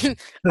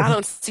 I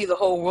don't see the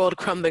whole world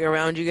crumbling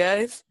around you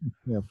guys.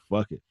 Yeah,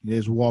 fuck it. They're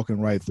just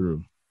walking right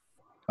through.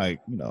 Like,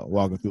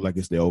 walking through like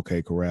it's the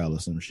OK Corral or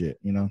some shit,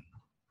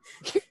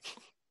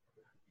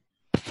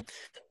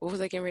 What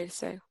was I getting ready to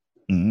say?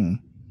 Mm-hmm.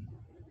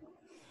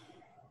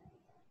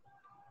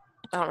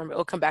 I don't remember.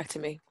 It'll come back to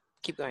me.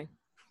 Keep going.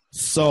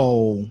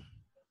 So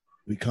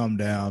we come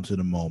down to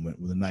the moment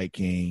where the Night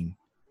King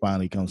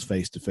finally comes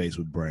face to face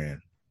with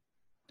Bran.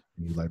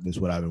 He's like, "This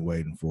is what I've been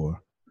waiting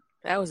for."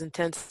 That was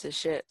intense as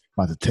shit.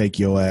 About to take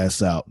your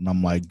ass out. And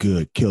I'm like,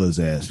 good, kill his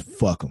ass.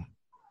 Fuck him.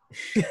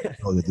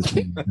 Know that this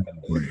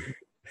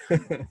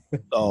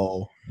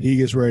so he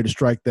gets ready to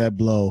strike that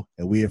blow,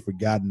 and we have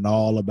forgotten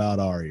all about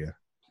Arya.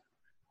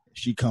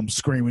 She comes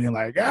screaming and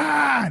like,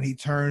 ah, and he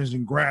turns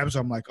and grabs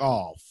her. I'm like,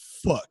 oh,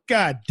 fuck.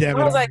 God damn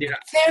it. I was like,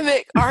 damn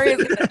it,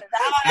 Arya's gonna die.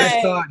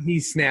 I thought he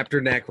snapped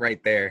her neck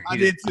right there. I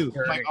did too.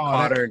 Like,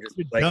 caught her and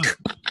just like...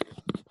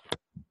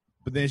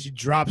 But then she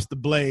drops the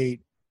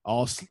blade,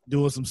 all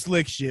doing some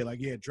slick shit.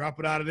 Like, yeah, drop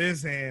it out of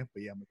this hand.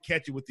 But yeah, I'm going to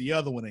catch it with the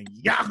other one and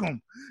yak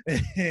him.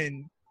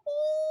 And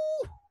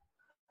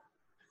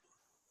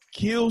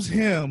kills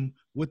him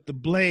with the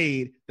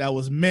blade that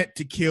was meant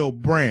to kill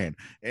Bran.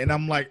 And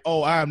I'm like,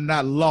 oh, I am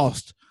not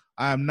lost.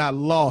 I am not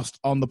lost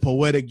on the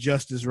poetic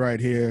justice right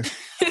here.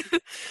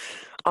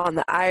 On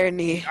the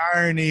irony. The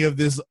irony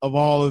of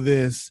all of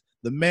this.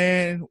 The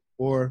man,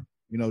 or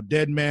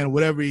dead man,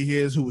 whatever he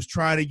is, who was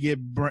trying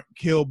to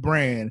kill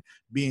Bran,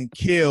 being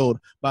killed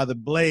by the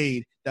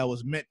blade that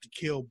was meant to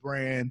kill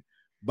Bran.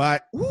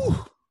 But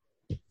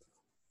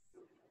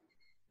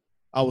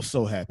I was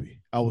so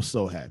happy.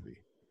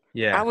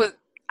 Yeah.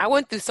 I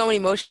went through so many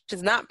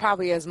emotions, not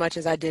probably as much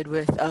as I did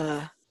with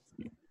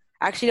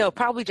actually no,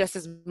 probably just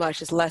as much,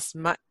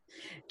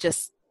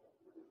 just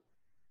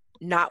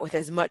not with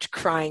as much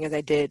crying as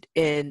I did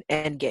in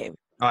Endgame.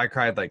 Oh, I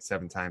cried like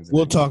 7 times.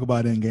 We'll talk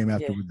about Endgame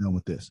after we're done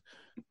with this.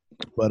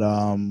 But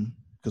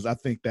because I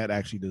think that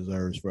actually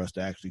deserves for us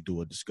to actually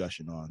do a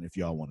discussion on if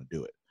y'all want to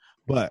do it.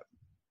 But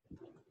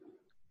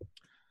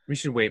we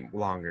should wait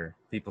longer.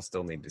 People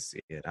still need to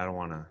see it. I don't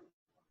want to.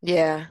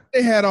 Yeah.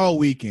 They had all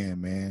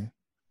weekend, man.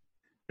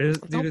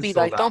 Don't be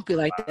like that. Don't be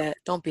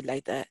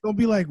like that. Don't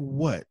be like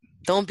what?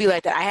 Don't be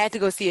like that. I had to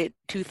go see it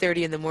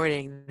 2:30 in the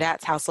morning.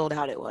 That's how sold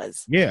out it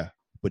was. Yeah,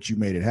 but you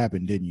made it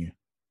happen, didn't you?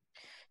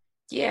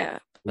 Yeah,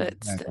 but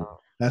exactly. Still.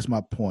 That's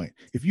my point.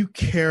 If you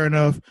care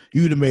enough,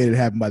 you'd have made it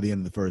happen by the end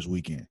of the first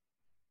weekend.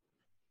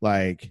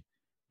 Like,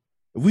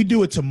 if we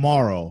do it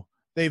tomorrow,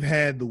 they've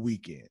had the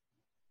weekend.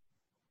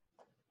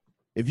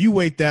 If you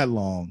wait that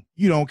long,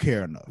 you don't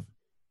care enough.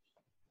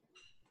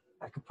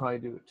 I could probably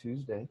do it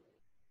Tuesday.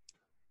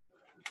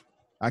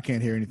 I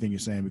can't hear anything you're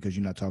saying because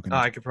you're not talking. Oh,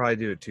 I could probably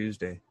do it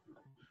Tuesday.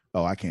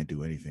 Oh, I can't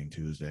do anything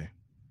Tuesday.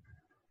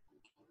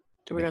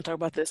 We're going to talk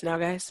about this now,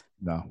 guys?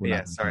 No.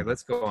 Yeah, sorry.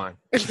 Let's go on.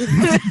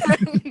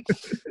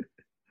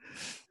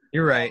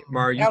 You're right,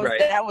 Mar. You're right.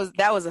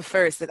 That was a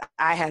first that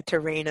I had to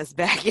rein us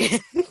back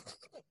in.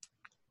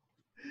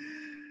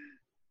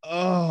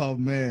 Oh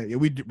man, yeah,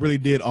 we really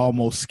did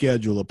almost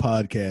schedule a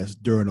podcast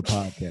during a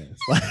podcast.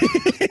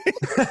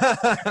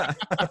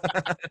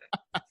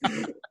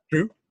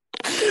 True.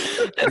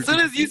 As soon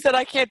as you said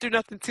I can't do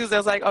nothing Tuesday, I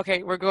was like,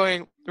 okay, we're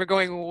going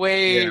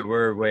way. Yeah,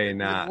 we're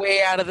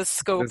way out of the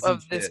scope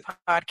of this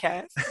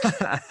podcast.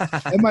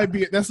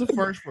 That's the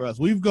first for us.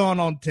 We've gone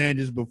on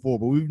tangents before,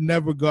 but we've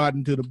never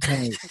gotten to the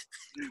point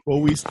where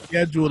we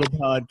scheduled a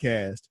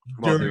podcast.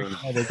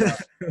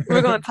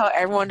 We're gonna tell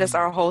everyone just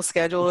our whole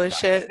schedule and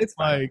shit. It's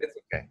fine. It's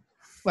okay.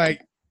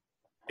 Like,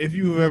 if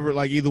you've ever,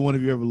 like, either one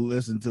of you ever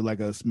listened to like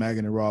a Smacking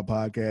and Raw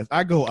podcast,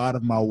 I go out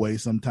of my way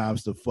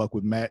sometimes to fuck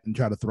with Matt and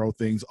try to throw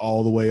things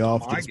all the way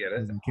off. I get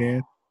it.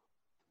 Can.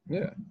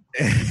 Yeah.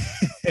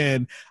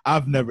 And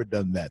I've never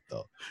done that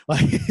though.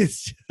 Like,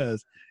 it's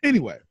just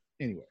anyway.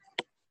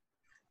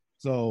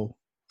 So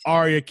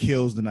Arya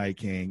kills the Night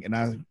King, and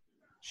I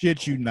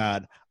shit you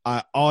not,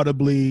 I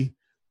audibly,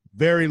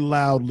 very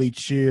loudly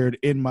cheered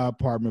in my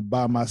apartment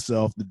by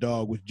myself. The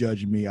dog was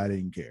judging me. I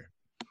didn't care.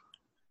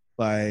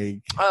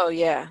 Like, oh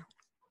yeah,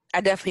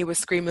 I definitely was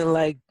screaming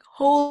like,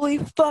 "Holy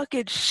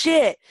fucking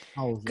shit!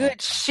 Good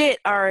like, shit,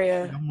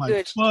 Arya." I'm like,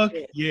 good fuck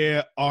shit.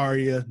 Yeah,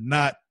 Arya,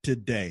 not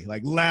today.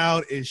 Like,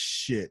 loud as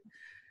shit.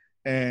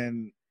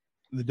 And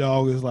the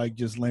dog is like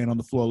just laying on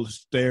the floor,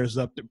 stares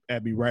up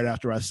at me right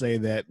after I say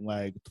that.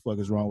 Like, what the fuck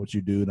is wrong with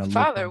you, dude? And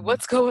Father,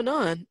 what's going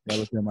on? I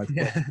look at him like,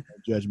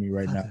 judge me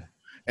right now.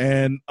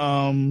 And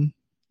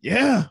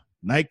yeah,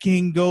 Night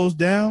King goes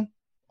down.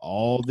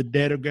 All the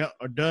dead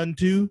are done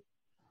too.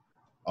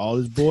 All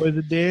his boys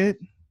are dead.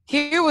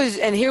 Here was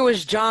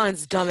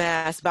John's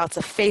dumbass about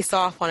to face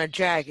off on a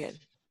dragon.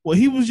 Well,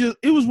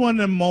 it was one of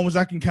them moments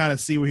I can kind of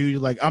see where he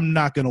was like, I'm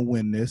not going to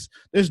win this.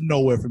 There's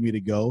nowhere for me to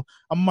go.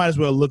 I might as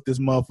well look this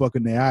motherfucker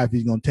in the eye if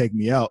he's going to take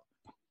me out.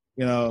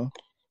 You know,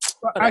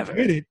 whatever. I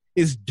get it.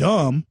 It's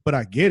dumb, but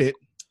I get it.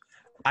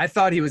 I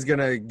thought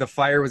the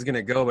fire was going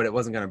to go, but it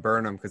wasn't going to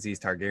burn him because he's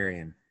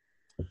Targaryen.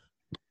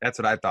 That's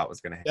what I thought was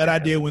going to happen. That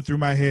idea went through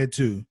my head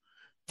too.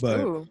 But,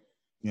 you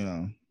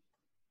know,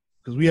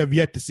 because we have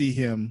yet to see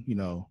him, you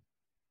know.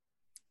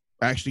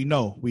 Actually,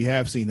 no, we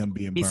have seen him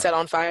being burned. He set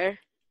on fire?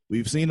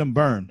 We've seen him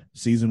burned,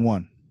 season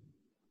 1.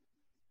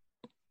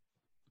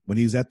 When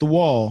he's at the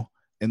wall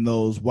and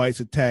those whites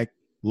attacked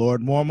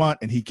Lord Mormont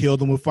and he killed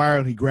them with fire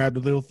and he grabbed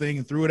a little thing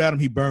and threw it at him,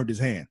 he burned his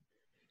hand.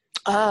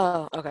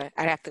 Oh, okay.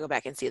 I'd have to go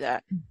back and see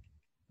that.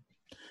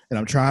 And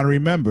I'm trying to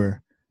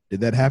remember,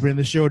 did that happen in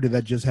the show or did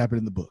that just happen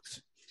in the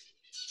books?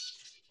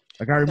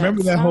 Like, I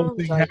remember that whole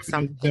thing like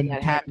them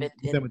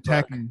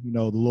attacking, you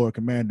know, the Lord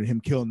Commander, him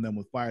killing them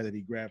with fire that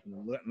he grabbed from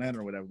the lantern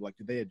or whatever. Like,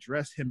 did they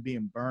address him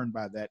being burned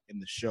by that in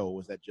the show? Or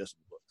was that just in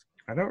the books?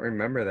 I don't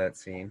remember that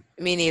scene.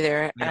 Me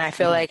neither. And I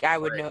feel like I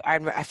would know.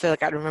 I feel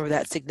like I'd remember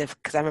that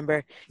significant because I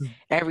remember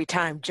every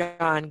time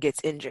John gets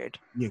injured.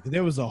 Yeah, because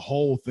there was a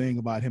whole thing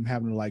about him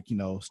having to, like, you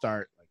know,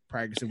 start like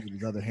practicing with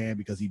his other hand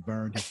because he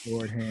burned his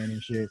sword hand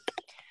and shit.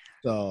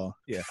 So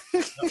yeah.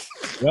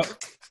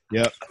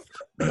 Yep.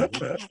 The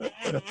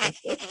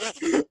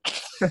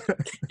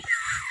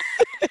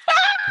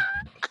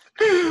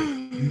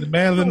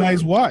man of the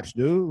night's watch,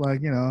 dude.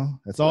 Like, you know,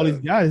 that's all he's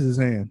got is his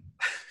hand.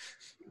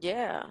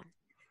 Yeah.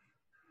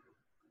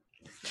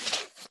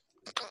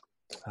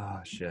 Oh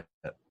shit.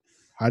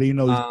 How do you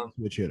know he's a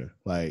switch hitter?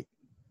 Like,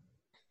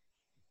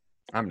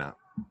 I'm not.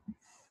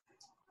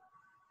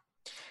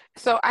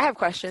 So I have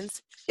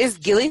questions. Is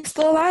Gilly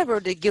still alive or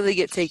did Gilly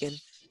get taken?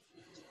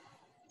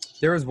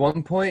 There was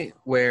one point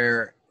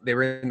where they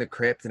were in the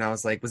crypt and I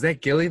was like, was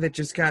that Gilly that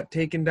just got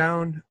taken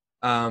down?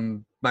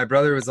 My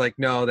brother was like,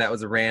 no, that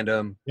was a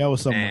random. That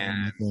was something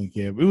I think,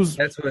 yeah. It was,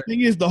 the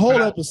thing is, the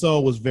whole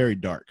episode was very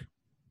dark.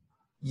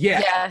 Yeah,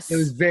 yes. It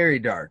was very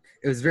dark.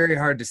 It was very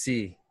hard to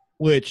see.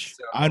 Which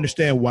I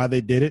understand why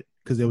they did it,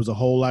 because there was a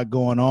whole lot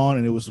going on,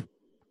 and it was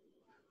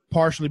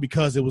partially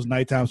because it was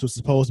nighttime, so it's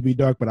supposed to be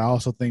dark, but I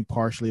also think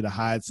partially to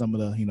hide some of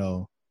the, you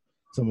know,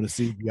 some of the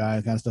CGI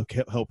and kind of stuff,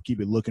 help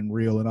keep it looking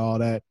real and all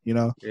that, you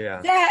know?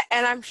 Yeah. That,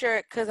 and I'm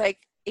sure, because, like,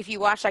 if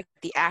you watch, like,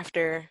 the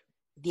after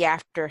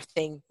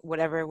thing,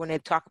 whatever, when they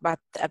talk about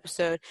the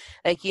episode,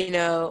 like, you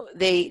know,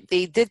 they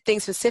did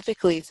things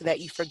specifically so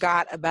that you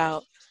forgot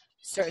about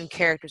certain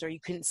characters or you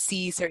couldn't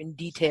see certain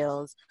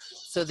details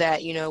so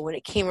that, you know, when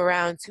it came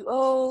around to,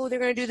 oh, they're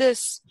going to do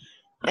this,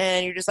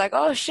 and you're just like,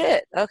 oh,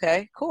 shit,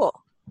 okay, cool.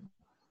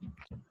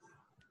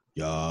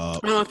 I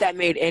don't know if that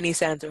made any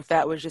sense or if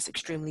that was just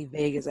extremely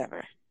vague as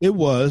ever. It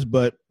was,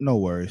 but no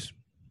worries.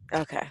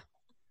 Okay.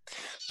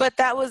 But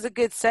that was a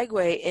good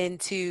segue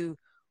into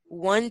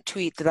one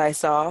tweet that I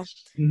saw.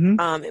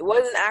 It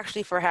wasn't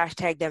actually for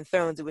hashtag Dem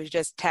Thrones. It was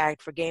just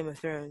tagged for Game of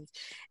Thrones.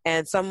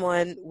 And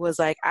someone was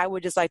like, I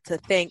would just like to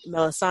thank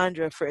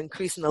Melisandre for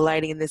increasing the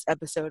lighting in this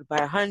episode by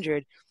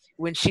 100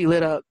 when she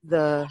lit up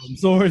the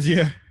swords,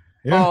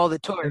 all the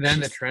torches. And then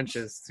the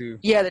trenches, too.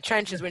 Yeah, the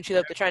trenches when she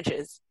lit up the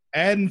trenches.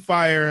 Adding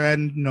fire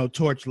and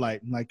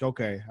torchlight. I'm like,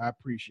 okay, I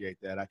appreciate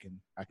that. I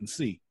can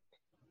see.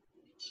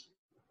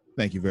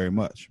 Thank you very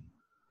much.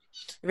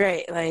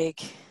 Right,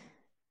 like.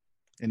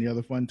 Any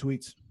other fun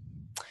tweets?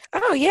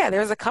 Oh yeah,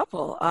 there's a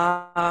couple.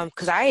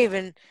 Because I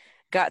even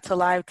got to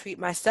live tweet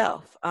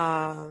myself.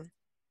 I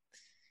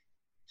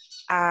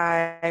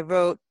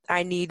wrote,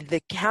 "I need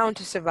the Hound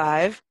to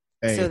survive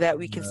so that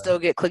we can still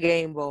get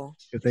Clegane Bowl."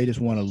 If they just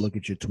want to look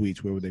at your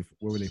tweets, where would they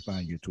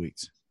find your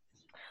tweets?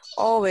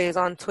 Always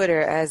on Twitter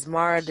as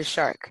Mara the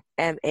Shark,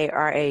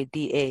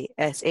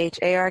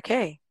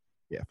 MARADASHARK.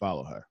 Yeah,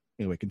 follow her.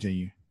 Anyway,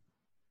 continue.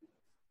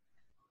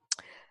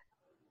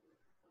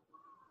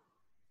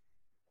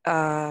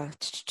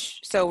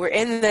 So we're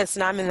in this,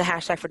 and I'm in the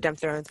hashtag for Dem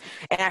Thrones,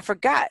 and I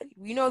forgot.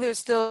 There's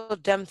still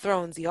Dem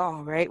Thrones,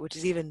 y'all, right? Which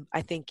is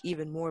I think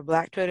even more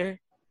Black Twitter.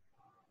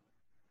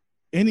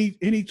 Any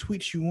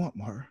tweets you want,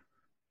 Mara?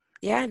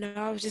 Yeah, no,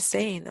 I was just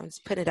saying. I'm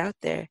just putting it out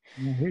there.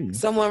 I hear you.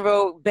 Someone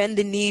wrote, "Bend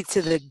the knee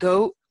to the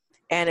goat,"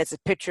 and it's a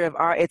picture of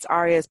it's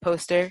Arya's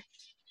poster.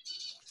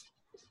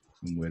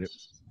 I'm with it.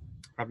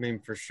 I mean,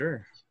 for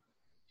sure.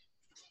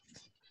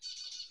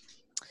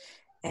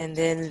 And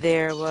then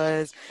there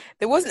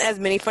wasn't as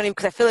many funny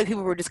because I feel like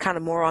people were just kind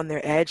of more on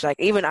their edge. Like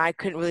even I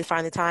couldn't really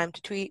find the time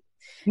to tweet.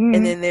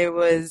 And then there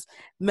was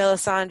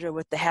Melisandre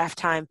with the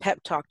halftime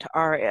pep talk to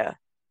Arya.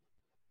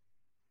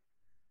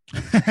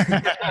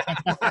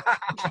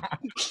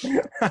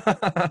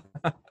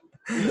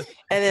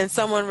 And then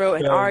someone wrote,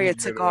 and Arya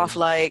took off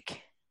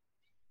like.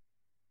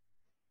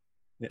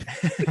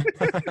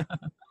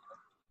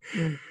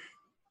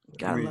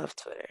 Gotta love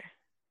Twitter.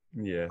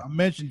 Yeah. I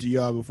mentioned to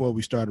y'all before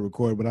we started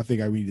recording, but I think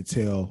I need to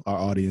tell our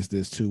audience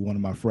this too. One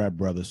of my frat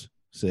brothers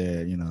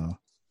said,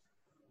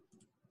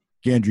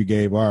 Gendry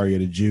gave Arya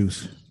the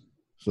juice.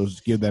 So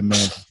just give that man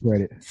some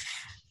credit.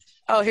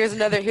 Oh, here's a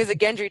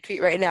Gendry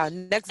tweet right now.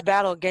 Next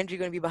battle, Gendry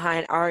going to be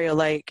behind Arya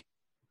like.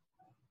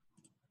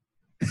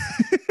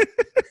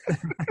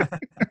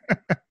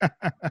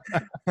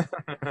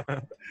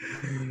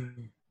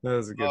 That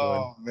was a good one.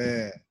 Oh,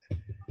 man.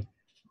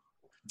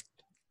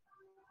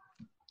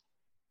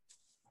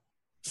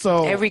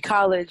 So every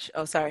college.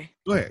 Oh, sorry.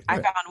 Go ahead. I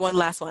found one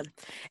last one.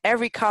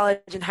 Every college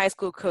and high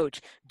school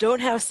coach, don't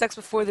have sex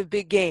before the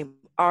big game.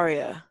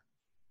 Arya.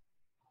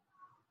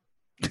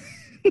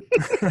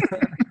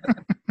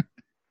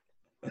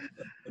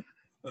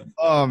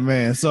 Oh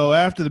man! So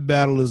after the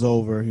battle is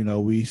over,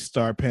 we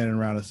start panning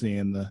around and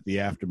seeing the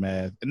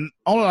aftermath, and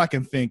all I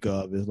can think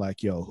of is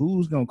like, yo,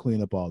 who's gonna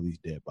clean up all these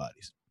dead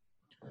bodies?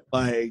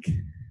 Like,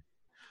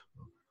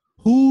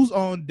 who's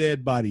on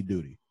dead body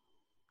duty?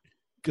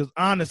 Because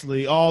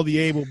honestly, all the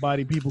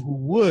able-bodied people who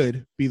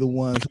would be the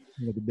ones who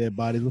clean up the dead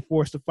bodies were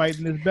forced to fight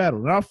in this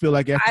battle. And I feel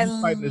like after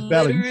you fight in this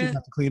battle, you shouldn't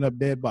have to clean up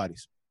dead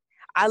bodies.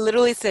 I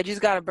literally said, you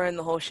just got to burn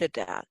the whole shit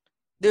down.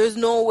 There's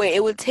no way.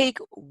 It would take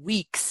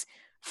weeks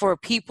for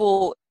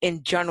people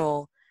in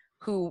general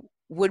who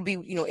would be,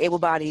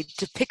 able-bodied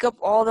to pick up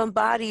all them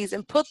bodies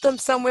and put them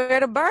somewhere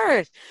to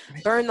burn.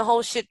 Burn the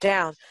whole shit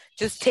down.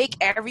 Just take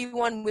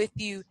everyone with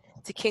you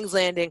to King's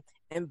Landing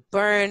and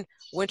burn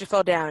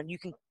Winterfell down. You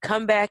can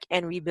come back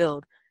and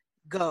rebuild.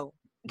 Go.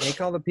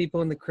 Make all the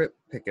people in the crypt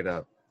pick it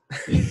up.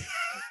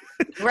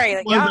 Right.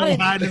 Like, y'all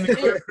like,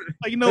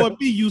 you know what?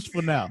 Be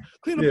useful now.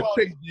 Clean up all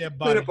these dead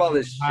bodies. Clean up all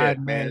this shit,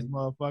 man.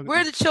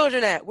 Where the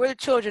children at?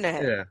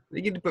 Yeah.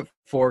 You get to put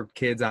 4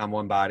 kids on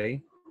one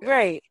body.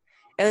 Right.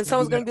 And then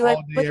someone's going to be like,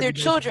 but they're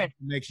children.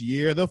 Next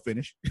year, they'll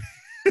finish.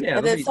 Yeah,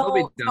 they'll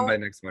be done by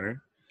next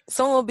winter.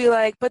 Someone will be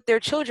like, but they're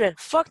children.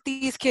 Fuck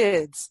these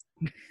kids.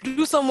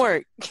 Do some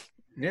work.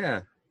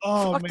 Yeah.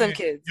 Oh, fuck them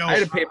kids. I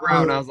had a paper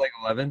out when I was like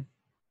 11.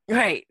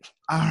 Right.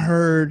 I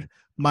heard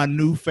my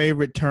new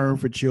favorite term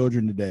for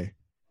children today.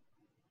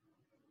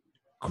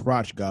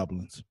 Crotch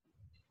goblins.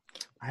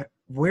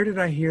 Where did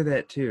I hear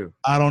that too?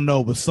 I don't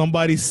know, but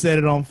somebody said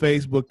it on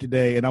Facebook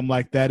today, and I'm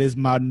like, that is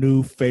my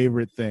new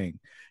favorite thing.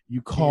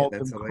 You call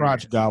them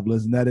crotch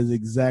goblins, and that is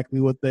exactly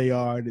what they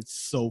are, and it's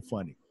so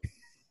funny.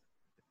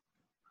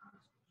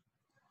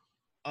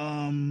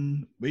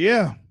 But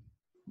yeah,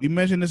 we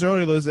mentioned this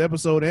earlier. This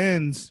episode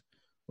ends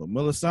with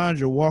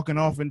Melisandre walking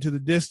off into the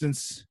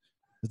distance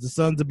as the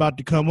sun's about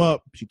to come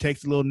up. She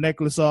takes the little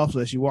necklace off, so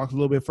as she walks a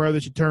little bit further,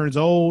 she turns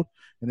old,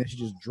 and then she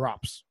just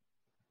drops.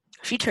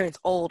 She turns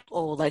old.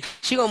 Like,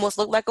 she almost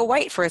looked like a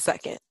white for a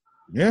second.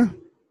 Yeah.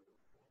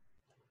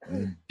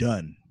 And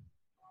done.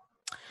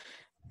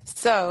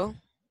 So,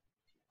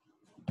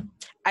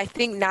 I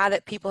think now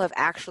that people have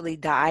actually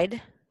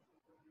died,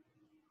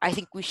 I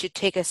think we should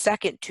take a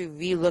second to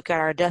relook at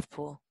our death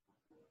pool.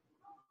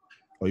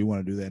 Oh, you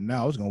want to do that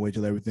now? I was going to wait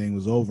till everything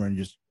was over and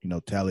just,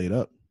 tally it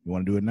up. You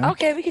want to do it now?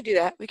 Okay, we could do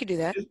that.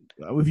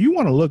 If you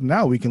want to look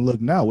now, we can look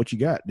now. What you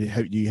got? Do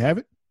you have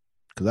it?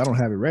 Because I don't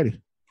have it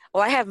ready.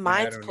 Well, I have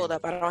mine pulled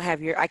up. I don't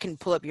have I can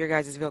pull up your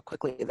guys' real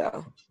quickly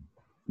though.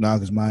 No,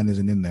 because mine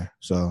isn't in there.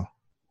 So.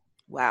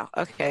 Wow.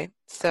 Okay.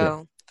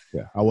 So.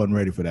 Yeah, I wasn't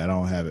ready for that. I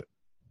don't have it.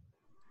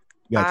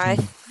 I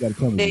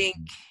think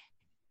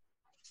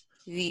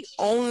the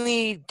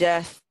only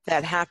death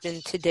that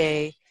happened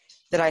today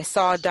that I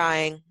saw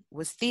dying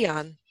was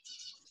Theon.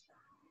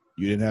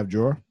 You didn't have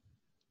Jorah?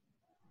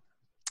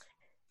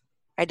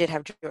 I did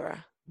have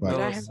Jorah.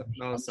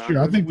 Sure,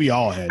 I think we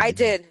all had. I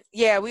did.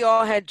 Yeah, we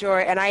all had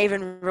Jorah, and I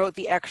even wrote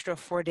the extra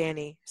for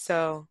Danny.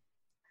 So,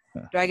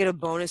 do I get a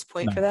bonus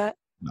point for that?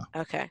 No.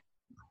 Okay.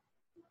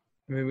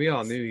 I mean, we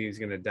all knew he was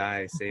gonna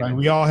die. Like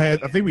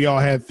I think we all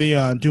had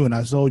Theon too, and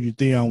I told you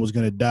Theon was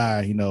gonna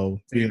die. You know,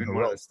 being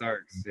one of the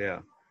Starks.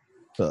 Yeah.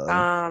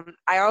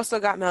 I also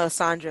got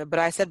Melisandre, but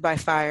I said by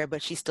fire,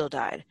 but she still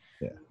died.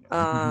 Yeah.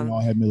 We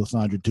all had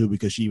Melisandre too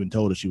because she even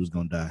told us she was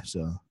gonna die.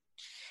 So.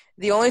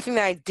 The only thing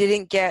that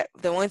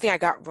the only thing I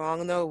got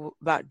wrong though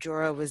about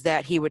Jorah was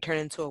that he would turn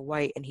into a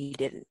white, and he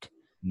didn't.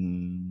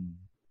 Lose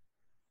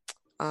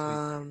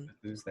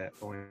that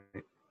point.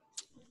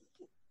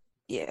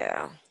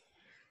 Yeah.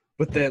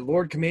 But the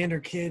Lord Commander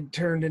kid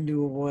turned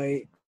into a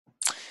white.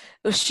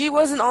 Well, she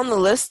wasn't on the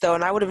list though,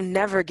 and I would have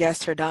never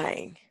guessed her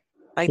dying.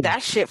 Like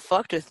that shit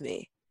fucked with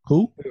me.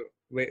 Who?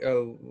 Wait,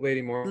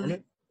 Lady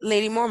Mormont.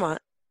 Lady Mormont.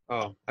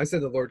 Oh, I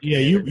said the Lord. Yeah,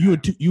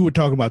 you were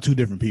talking about two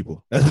different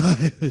people.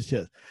 It's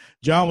just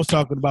John was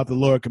talking about the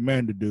Lord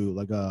Commander dude,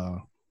 like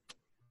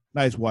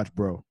nice watch,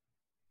 bro.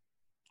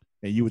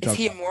 And you were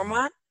talking. Is he a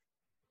Mormont?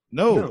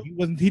 No, he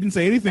wasn't. He didn't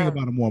say anything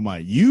about a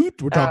Mormont. You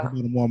were talking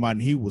about a Mormont,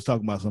 and he was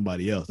talking about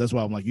somebody else. That's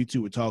why I'm like, you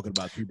two were talking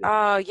about two.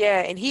 Oh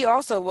yeah, and he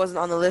also wasn't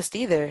on the list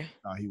either.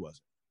 No, he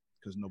wasn't,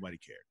 because nobody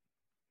cared.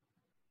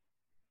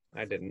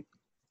 I didn't.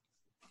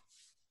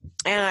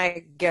 And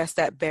I guessed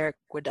that Beric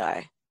would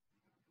die.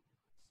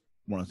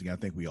 Once again, I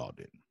think we all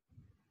did.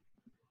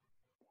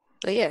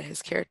 But yeah,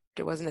 his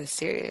character wasn't as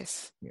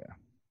serious. Yeah.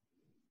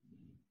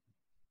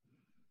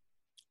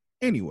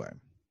 Anyway.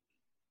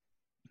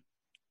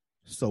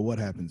 So what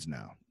happens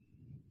now?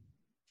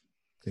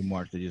 They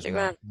march. They're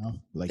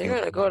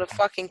gonna go to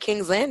fucking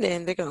King's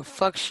Landing. They're gonna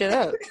fuck shit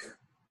up.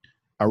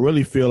 I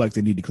really feel like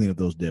they need to clean up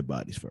those dead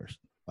bodies first.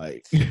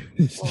 Like,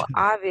 well,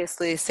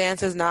 obviously,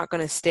 Sansa's not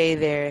gonna stay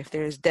there if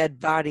there's dead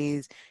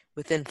bodies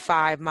within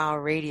 5-mile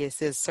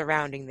radiuses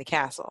surrounding the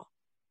castle.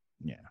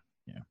 Yeah.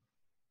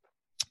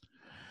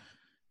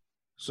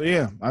 So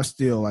yeah,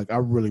 I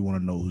really want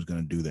to know who's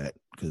gonna do that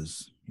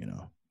because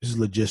this is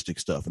logistic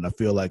stuff, and I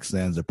feel like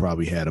Sansa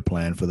probably had a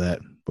plan for that,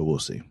 but we'll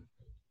see.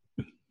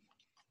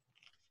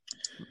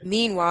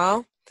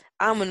 Meanwhile,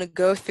 I'm gonna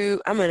go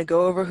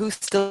over who's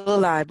still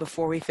alive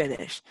before we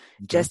finish,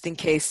 just in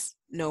case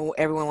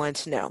everyone wanted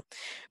to know.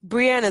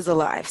 Brienne is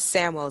alive.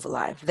 Samwell is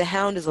alive. The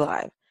Hound is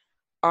alive.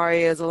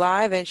 Arya is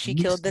alive, and she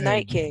killed the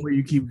Night King. Where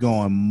you keep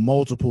going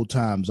multiple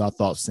times, I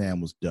thought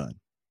Sam was done.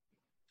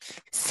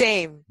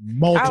 Same.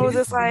 I was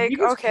just like, he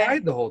was okay.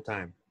 quiet the whole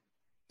time.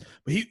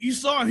 But you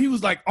saw him, he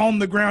was like on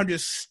the ground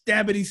just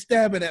stabbing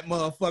at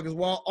motherfuckers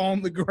while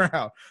on the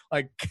ground,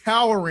 like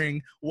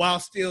cowering while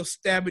still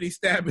stabbing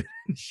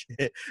and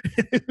shit.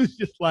 It was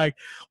just like,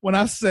 when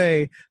I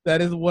say that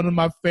is one of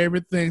my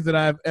favorite things that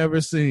I've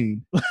ever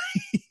seen.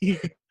 He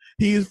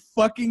is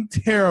fucking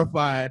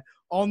terrified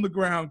on the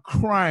ground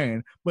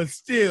crying, but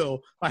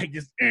still like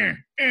just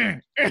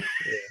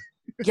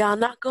Y'all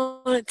not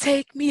gonna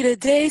take me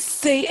today,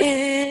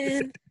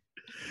 Satan.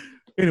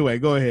 Anyway,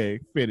 go ahead,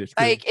 finish.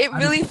 Like, it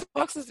really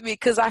fucks with me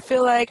because I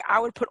feel like I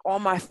would put all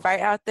my fight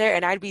out there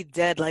and I'd be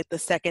dead like the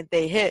second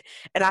they hit.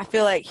 And I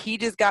feel like he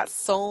just got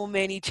so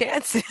many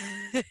chances.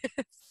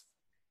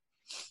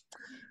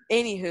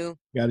 Anywho.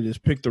 Got to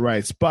just pick the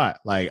right spot.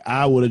 Like,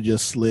 I would have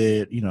just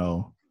slid,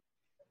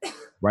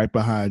 right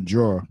behind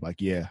Jorah. Like,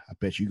 yeah, I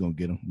bet you're going to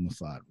get him on the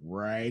side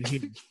right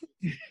here.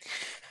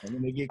 And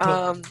then they get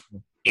close.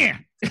 Yeah.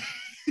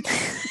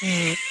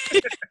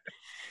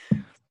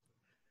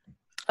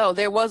 Oh,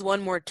 there was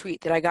one more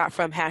tweet that I got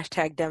from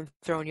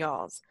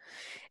 #DemThroneYalls.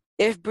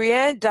 If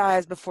Brienne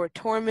dies before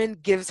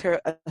Tormund gives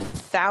her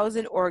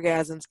 1,000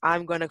 orgasms,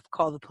 I'm going to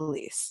call the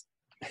police,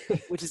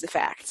 which is a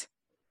fact.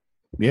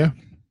 Yeah.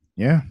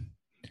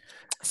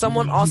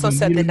 Someone also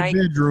said the night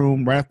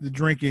bedroom right after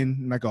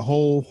drinking like a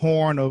whole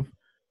horn of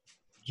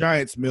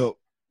Giant's milk.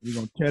 You're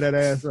going to tear that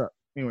ass up.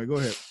 Anyway, go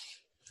ahead.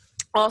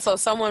 Also,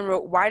 someone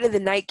wrote, why did the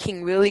Night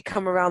King really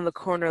come around the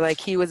corner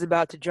like he was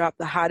about to drop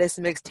the hottest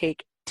mixtape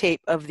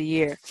of the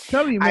year?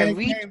 Tell you, man,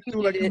 he came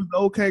through like it was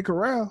OK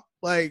Corral.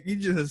 Like, he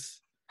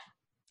just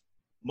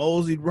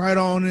moseyed right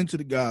on into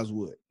the guy's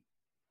wood.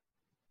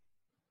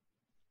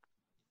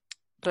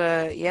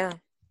 But, yeah.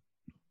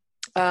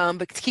 But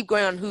to keep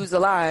going on who's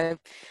alive,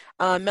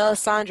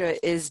 Melisandre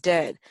is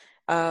dead.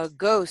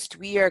 Ghost,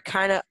 we are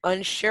kind of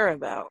unsure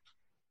about.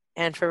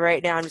 And for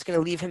right now, I'm just going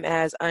to leave him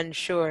as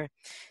unsure.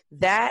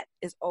 That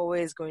is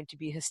always going to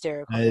be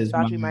hysterical.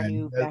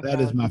 That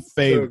is my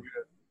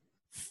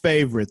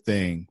favorite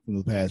thing from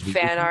the past week.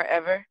 Fan art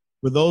ever.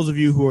 For those of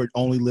you who are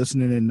only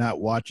listening and not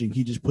watching,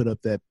 he just put up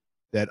that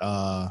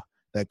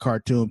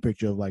cartoon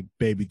picture of like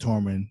baby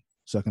Tormund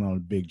sucking on a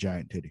big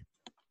giant titty.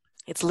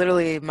 It's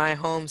literally my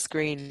home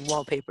screen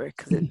wallpaper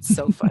because it's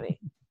so funny.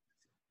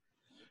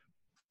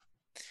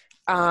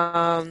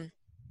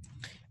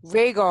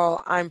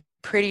 Rhaegal, I'm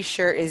pretty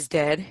sure is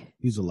dead.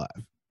 He's alive.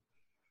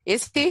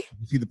 Is he?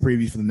 You see the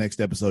preview for the next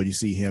episode. You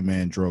see him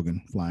and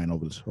Drogon flying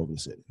over the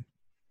city.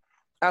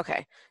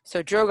 Okay,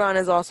 so Drogon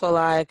is also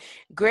alive.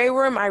 Grey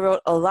Worm, I wrote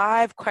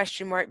alive ?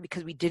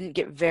 Because we didn't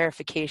get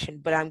verification,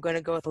 but I'm going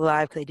to go with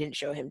alive because they didn't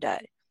show him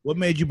dead. What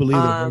made you believe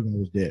that Drogon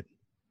was dead?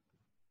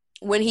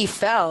 When he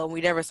fell, we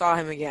never saw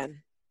him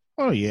again.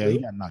 Oh yeah, he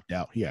got knocked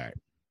out. He all right.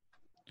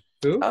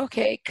 Who?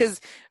 Okay, because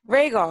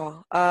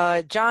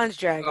Rhaegal, Jon's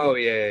dragon. Oh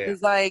yeah.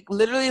 Is like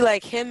literally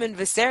like him and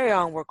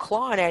Viserion were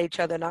clawing at each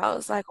other, and I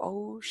was like,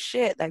 "Oh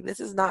shit! Like this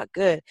is not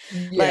good."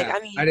 Yeah, like I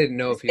mean, I didn't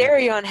know if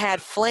Viserion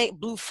had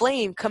blue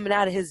flame coming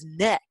out of his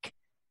neck.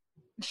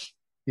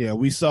 Yeah,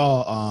 we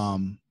saw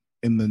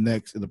in the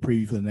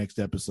preview for the next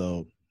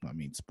episode. I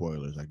mean,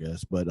 spoilers, I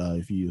guess, but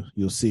if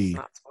you'll see, It's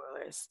not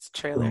spoilers. It's a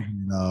trailer.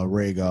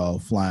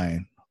 Rhaegal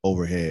flying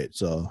overhead.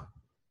 So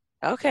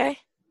okay.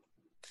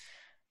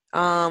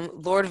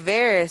 Lord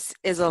Varys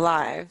is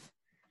alive.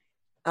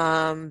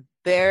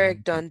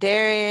 Beric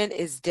Dondarrion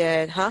is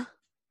dead, huh?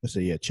 I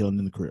say yeah, chilling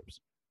in the crypts.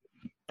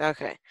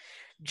 Okay.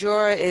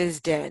 Jorah is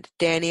dead.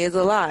 Dany is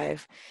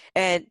alive.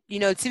 And,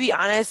 to be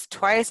honest,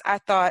 twice I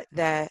thought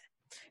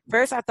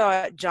first I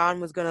thought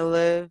Jon was going to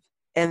live,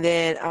 and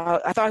then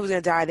I thought he was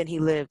going to die, then he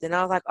lived. And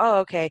I was like, oh,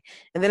 okay.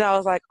 And then I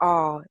was like,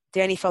 oh,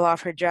 Dany fell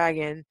off her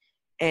dragon,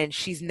 and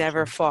she's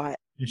never fought.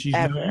 And she's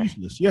ever. never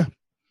useless, yeah.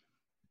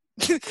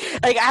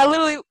 like I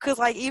literally, because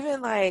like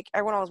even like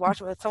when I was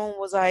watching it, someone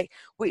was like,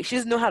 wait, she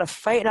doesn't know how to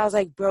fight, and I was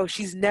like, bro,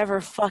 she's never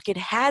fucking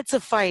had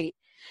to fight.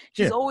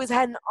 She's always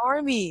had an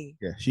army.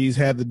 Yeah, she's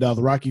had the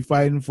Dothraki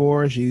fighting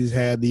for her. She's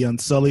had the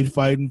Unsullied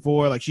fighting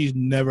for her. Like she's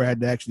never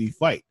had to actually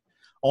fight.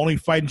 Only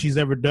fighting she's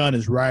ever done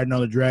is riding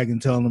on a dragon,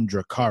 telling them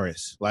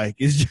Dracarys. Like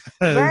it's just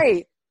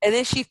right. And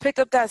then she picked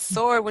up that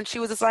sword when she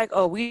was just like,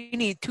 "Oh, we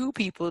need two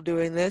people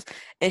doing this,"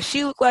 and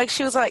she looked like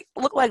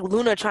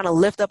Luna trying to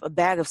lift up a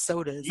bag of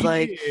sodas.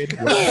 Like, you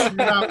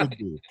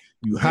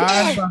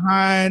hide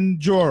behind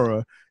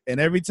Jorah,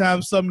 and every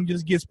time something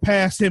just gets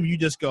past him, you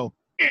just go.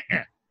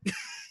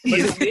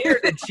 Was it weird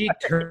that she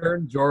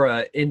turned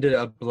Jorah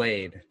into a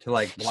blade to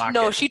like block?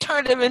 No, it? she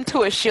turned him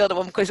into a shield at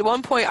one because at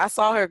one point I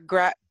saw her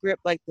grip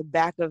like the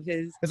back of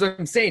his. That's what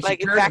I'm saying.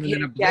 Like, she turned him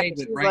into a blade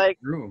that right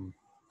through him.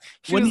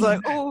 She was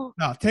like, "Oh,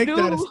 no, take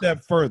that a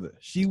step further."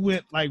 She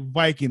went like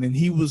Viking, and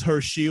he was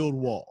her shield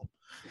wall.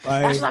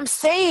 Like, that's what I'm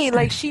saying.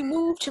 Like she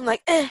moved him,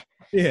 like,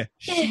 yeah,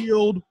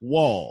 shield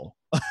wall.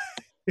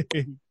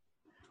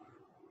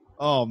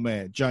 Oh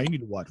man, John, you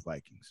need to watch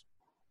Vikings.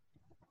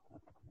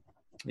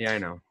 Yeah, I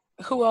know.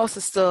 Who else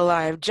is still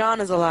alive?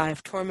 Jon is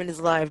alive. Tormund is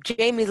alive.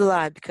 Jaime's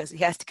alive because he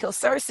has to kill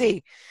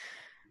Cersei.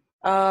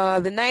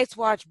 The Night's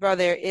Watch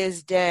brother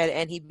is dead,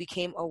 and he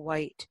became a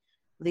white.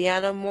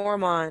 Lyanna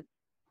Mormont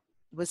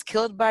was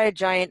killed by a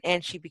giant,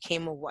 and she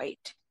became a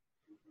white.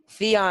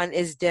 Theon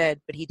is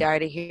dead, but he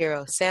died a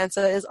hero.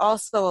 Sansa is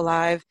also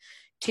alive.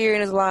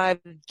 Tyrion is alive.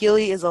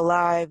 Gilly is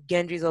alive.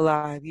 Gendry's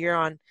alive.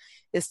 Euron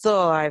is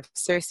still alive.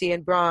 Cersei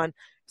and Bronn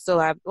still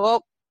alive.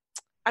 Well,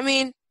 I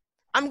mean,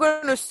 I'm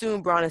going to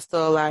assume Bronn is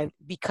still alive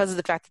because of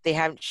the fact that they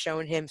haven't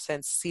shown him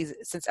since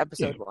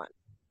episode 1.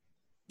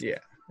 Yeah,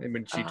 and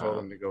when she told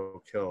him to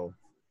go kill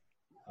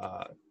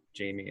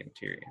Jaime and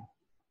Tyrion.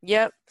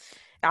 Yep.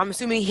 I'm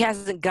assuming he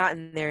hasn't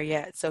gotten there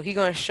yet. So he's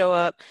going to show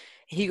up.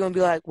 And he's going to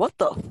be like, what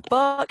the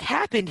fuck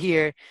happened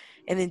here?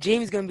 And then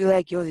Jaime's going to be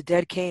like, yo, the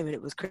dead came and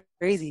it was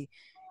crazy.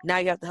 Now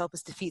you have to help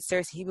us defeat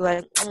Cersei. He'd be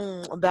like,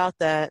 about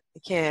that. I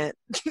can't.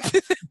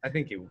 I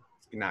think he's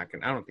not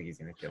going to. I don't think he's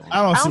going to kill him.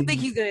 I don't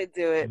think he's going to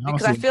do it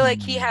because I feel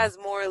like he has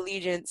more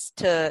allegiance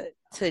to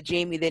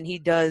Jaime than he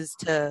does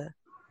to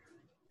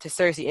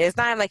Cersei. It's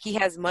not like he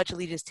has much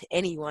allegiance to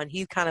anyone.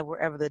 He's kind of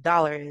wherever the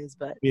dollar is,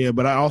 but yeah.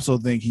 But I also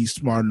think he's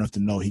smart enough to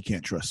know he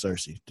can't trust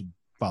Cersei to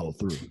follow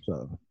through.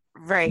 So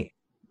right,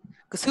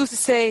 because who's to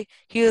say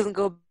he doesn't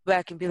go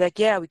back and be like,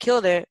 "Yeah, we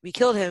killed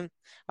him.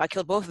 I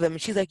killed both of them,"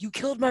 and she's like, "You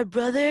killed my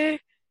brother?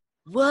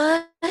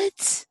 What?"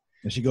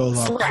 And she goes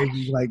all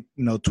crazy, like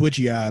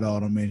twitchy eyed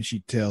on him, and she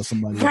tells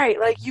somebody, right,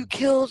 like you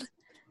killed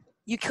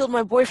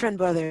my boyfriend,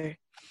 brother,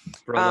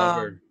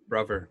 brother.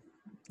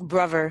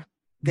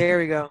 There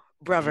we go.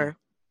 Brother.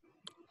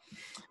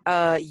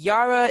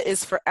 Yara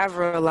is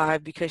forever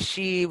alive because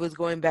she was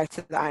going back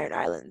to the Iron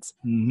Islands.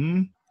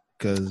 Mm-hmm.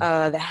 Because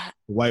the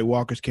White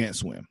Walkers can't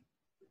swim.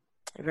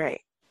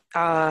 Right.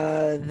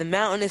 The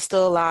Mountain is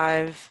still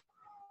alive.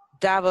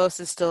 Davos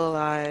is still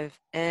alive.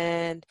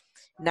 And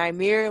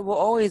Nymeria will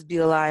always be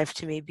alive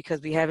to me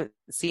because we haven't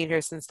seen her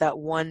since that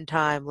one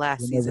time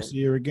last season. We'll never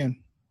see her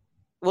again.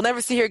 We'll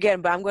never see her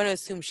again, but I'm going to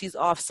assume she's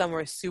off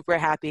somewhere super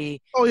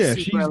happy. Oh, yeah.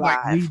 She's alive.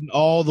 Like leading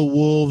all the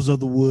wolves of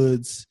the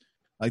woods.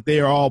 Like they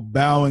are all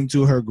bowing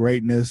to her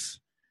greatness.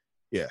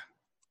 Yeah.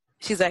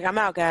 She's like, I'm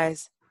out,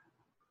 guys.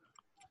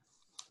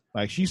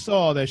 Like she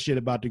saw that shit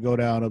about to go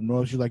down up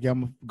north. She's like, yeah,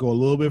 I'm going to go a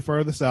little bit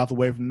further south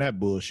away from that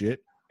bullshit.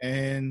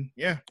 And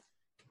yeah.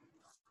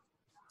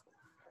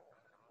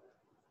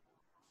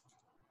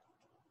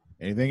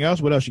 Anything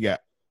else? What else you got?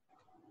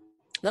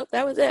 Nope,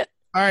 that was it.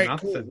 All right,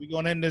 cool. We're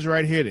going to end this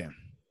right here then.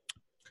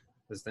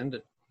 Let's end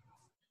it.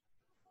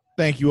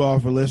 Thank you all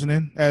for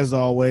listening. As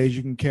always,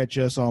 you can catch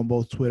us on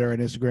both Twitter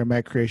and Instagram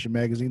at Creation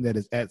Magazine. That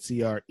is at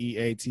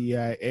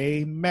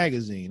CREATIA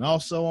Magazine.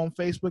 Also on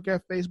Facebook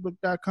at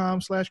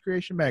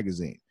facebook.com/Creation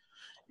Magazine.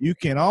 You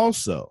can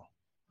also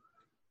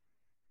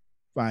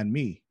find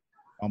me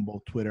on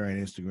both Twitter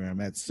and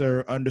Instagram at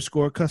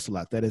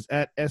Sir_Cussalott. That is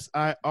at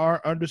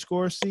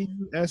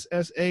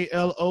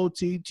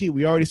SIR_CUSSALOTT.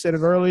 We already said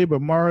it earlier,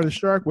 but Mara the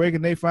Shark, where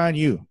can they find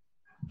you?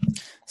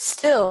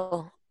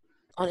 Still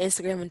on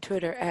Instagram and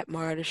Twitter at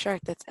Mara the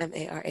Shark. That's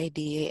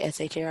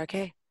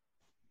MARADASHARK.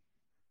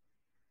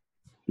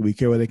 Do we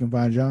care where they can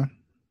find John?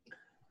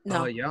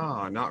 No.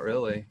 Yeah, not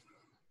really.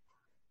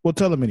 Well,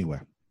 tell them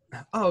anyway.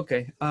 Oh,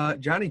 okay.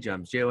 Jonny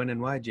Jums,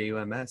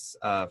 JONNYJUMS,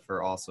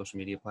 for all social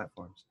media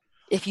platforms.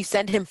 If you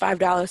send him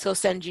 $5, he'll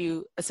send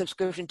you a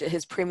subscription to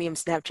his premium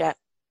Snapchat.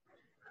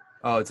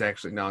 Oh, it's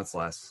actually it's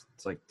less.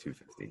 It's like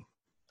 $250.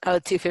 Oh,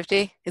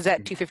 $250? Is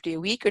that $250 a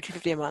week or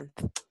 $250 a month?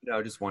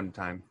 No, just one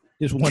time.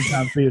 Just one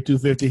time fee of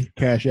 $250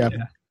 Cash App.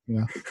 Yeah. You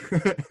know.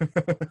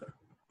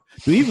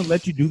 Do we even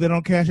let you do that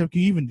on Cash App?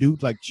 Can you even do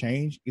like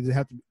change?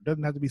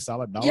 Doesn't have to be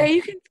solid dollars? Yeah,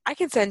 you can. I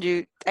can send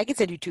you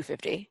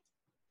 $250.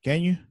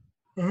 Can you?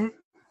 Mm-hmm.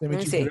 Let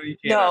me see.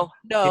 No.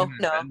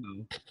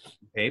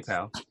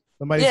 PayPal.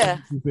 Somebody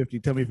send me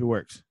 $250. Tell me if it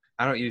works.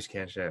 I don't use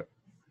Cash App.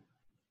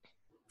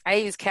 I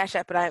use Cash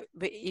App, but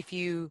if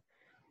you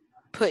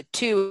put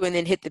 2 and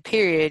then hit the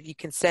period, you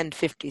can send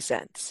 50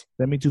 cents.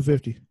 Send me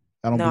 $250.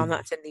 I'm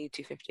not sending you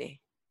 $250.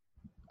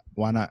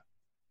 Why not?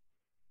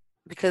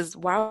 Because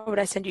why would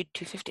I send you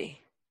 $250?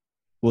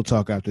 We'll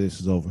talk after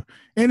this is over.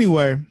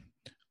 Anyway,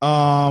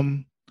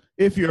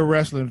 if you're a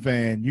wrestling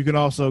fan, you can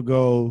also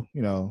go,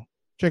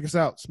 check us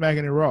out,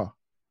 Smacking It Raw.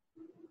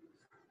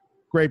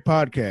 Great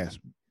podcast.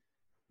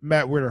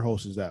 Matt Witter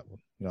hosts that one.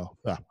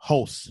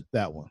 Hosts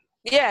that one.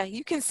 Yeah,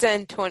 you can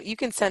send 20. You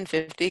can send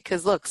 50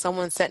 because look,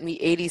 someone sent me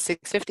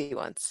 86.50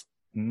 once.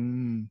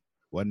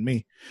 Wasn't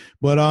me,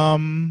 but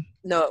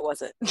no, it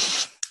wasn't.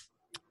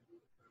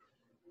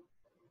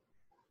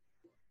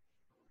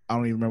 I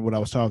don't even remember what I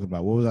was talking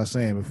about. What was I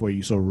saying before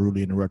you so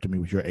rudely interrupted me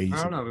with your 86?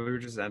 I don't know. We were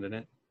just ending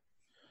it.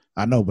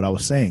 I know, but I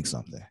was saying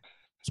something.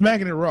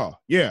 Smacking It Raw.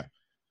 Yeah.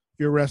 If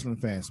you're a wrestling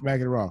fan,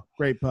 Smacking It Raw.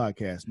 Great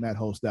podcast. Matt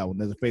hosts that one.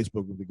 There's a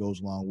Facebook group that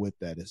goes along with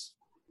that. It's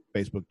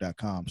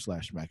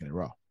facebook.com/Smacking It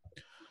Raw.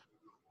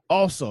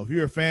 Also, if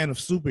you're a fan of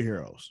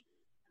superheroes,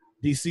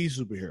 DC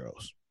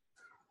superheroes,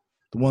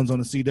 the ones on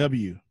the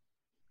CW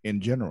in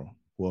general,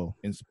 well,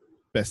 in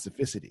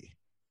specificity.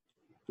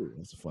 Ooh,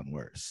 that's a fun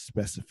word.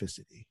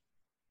 Specificity.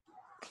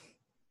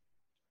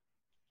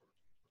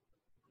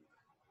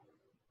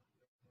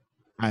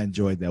 I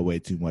enjoyed that way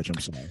too much. I'm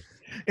sorry.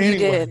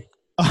 Anyway,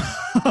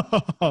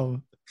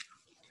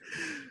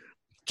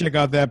 check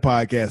out that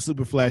podcast,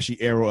 Super Flashy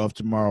Arrow of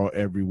Tomorrow,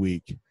 every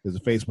week. There's a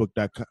Facebook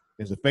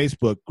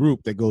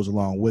group that goes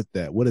along with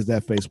that. What is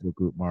that Facebook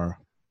group, Mara?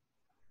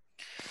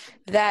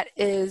 That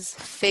is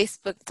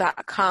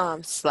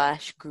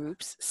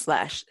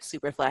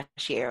facebook.com/groups/Super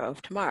Flashy Arrow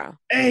of Tomorrow.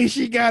 Hey,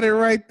 she got it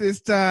right this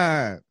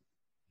time.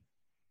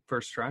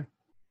 First try.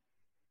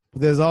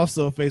 But there's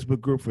also a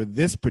Facebook group for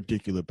this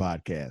particular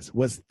podcast.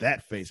 What's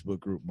that Facebook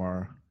group,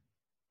 Mara?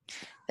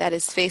 That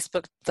is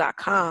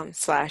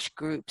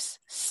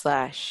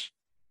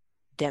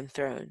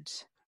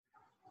facebook.com/groups/Dem-Thrones.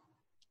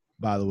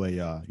 By the way,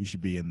 y'all, you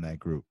should be in that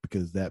group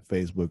because that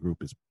Facebook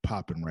group is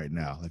popping right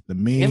now. Like the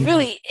memes. It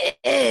really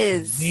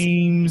is.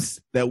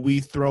 Memes that we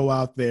throw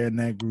out there in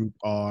that group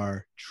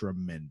are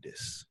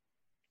tremendous.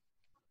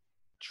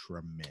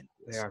 Tremendous.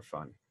 They are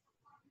fun.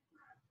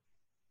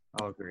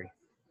 I'll agree.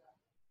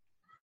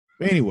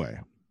 Anyway,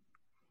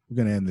 we're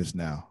going to end this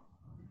now.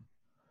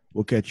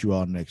 We'll catch you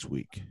all next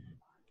week.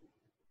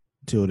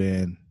 Until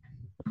then,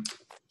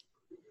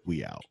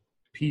 we out.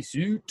 Peace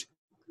out.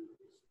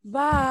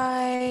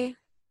 Bye.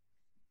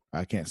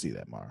 I can't see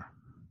that, Mara.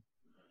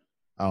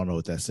 I don't know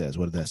what that says.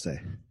 What did that say?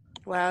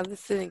 Wow,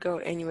 this didn't go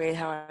anyway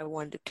how I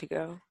wanted it to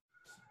go.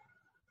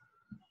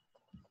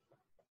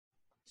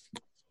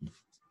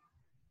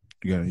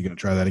 You gonna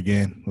try that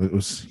again? What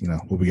was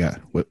what we got?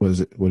 What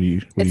is it?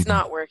 It's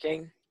not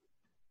working.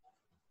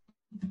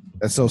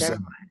 That's so sad.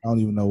 I don't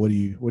even know what are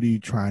you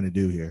trying to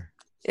do here?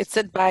 It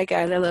said bye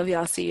guys. I love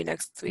y'all. See you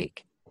next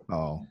week.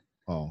 Oh,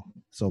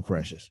 so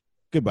precious.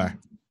 Goodbye.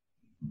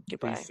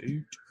 Goodbye. Peace out.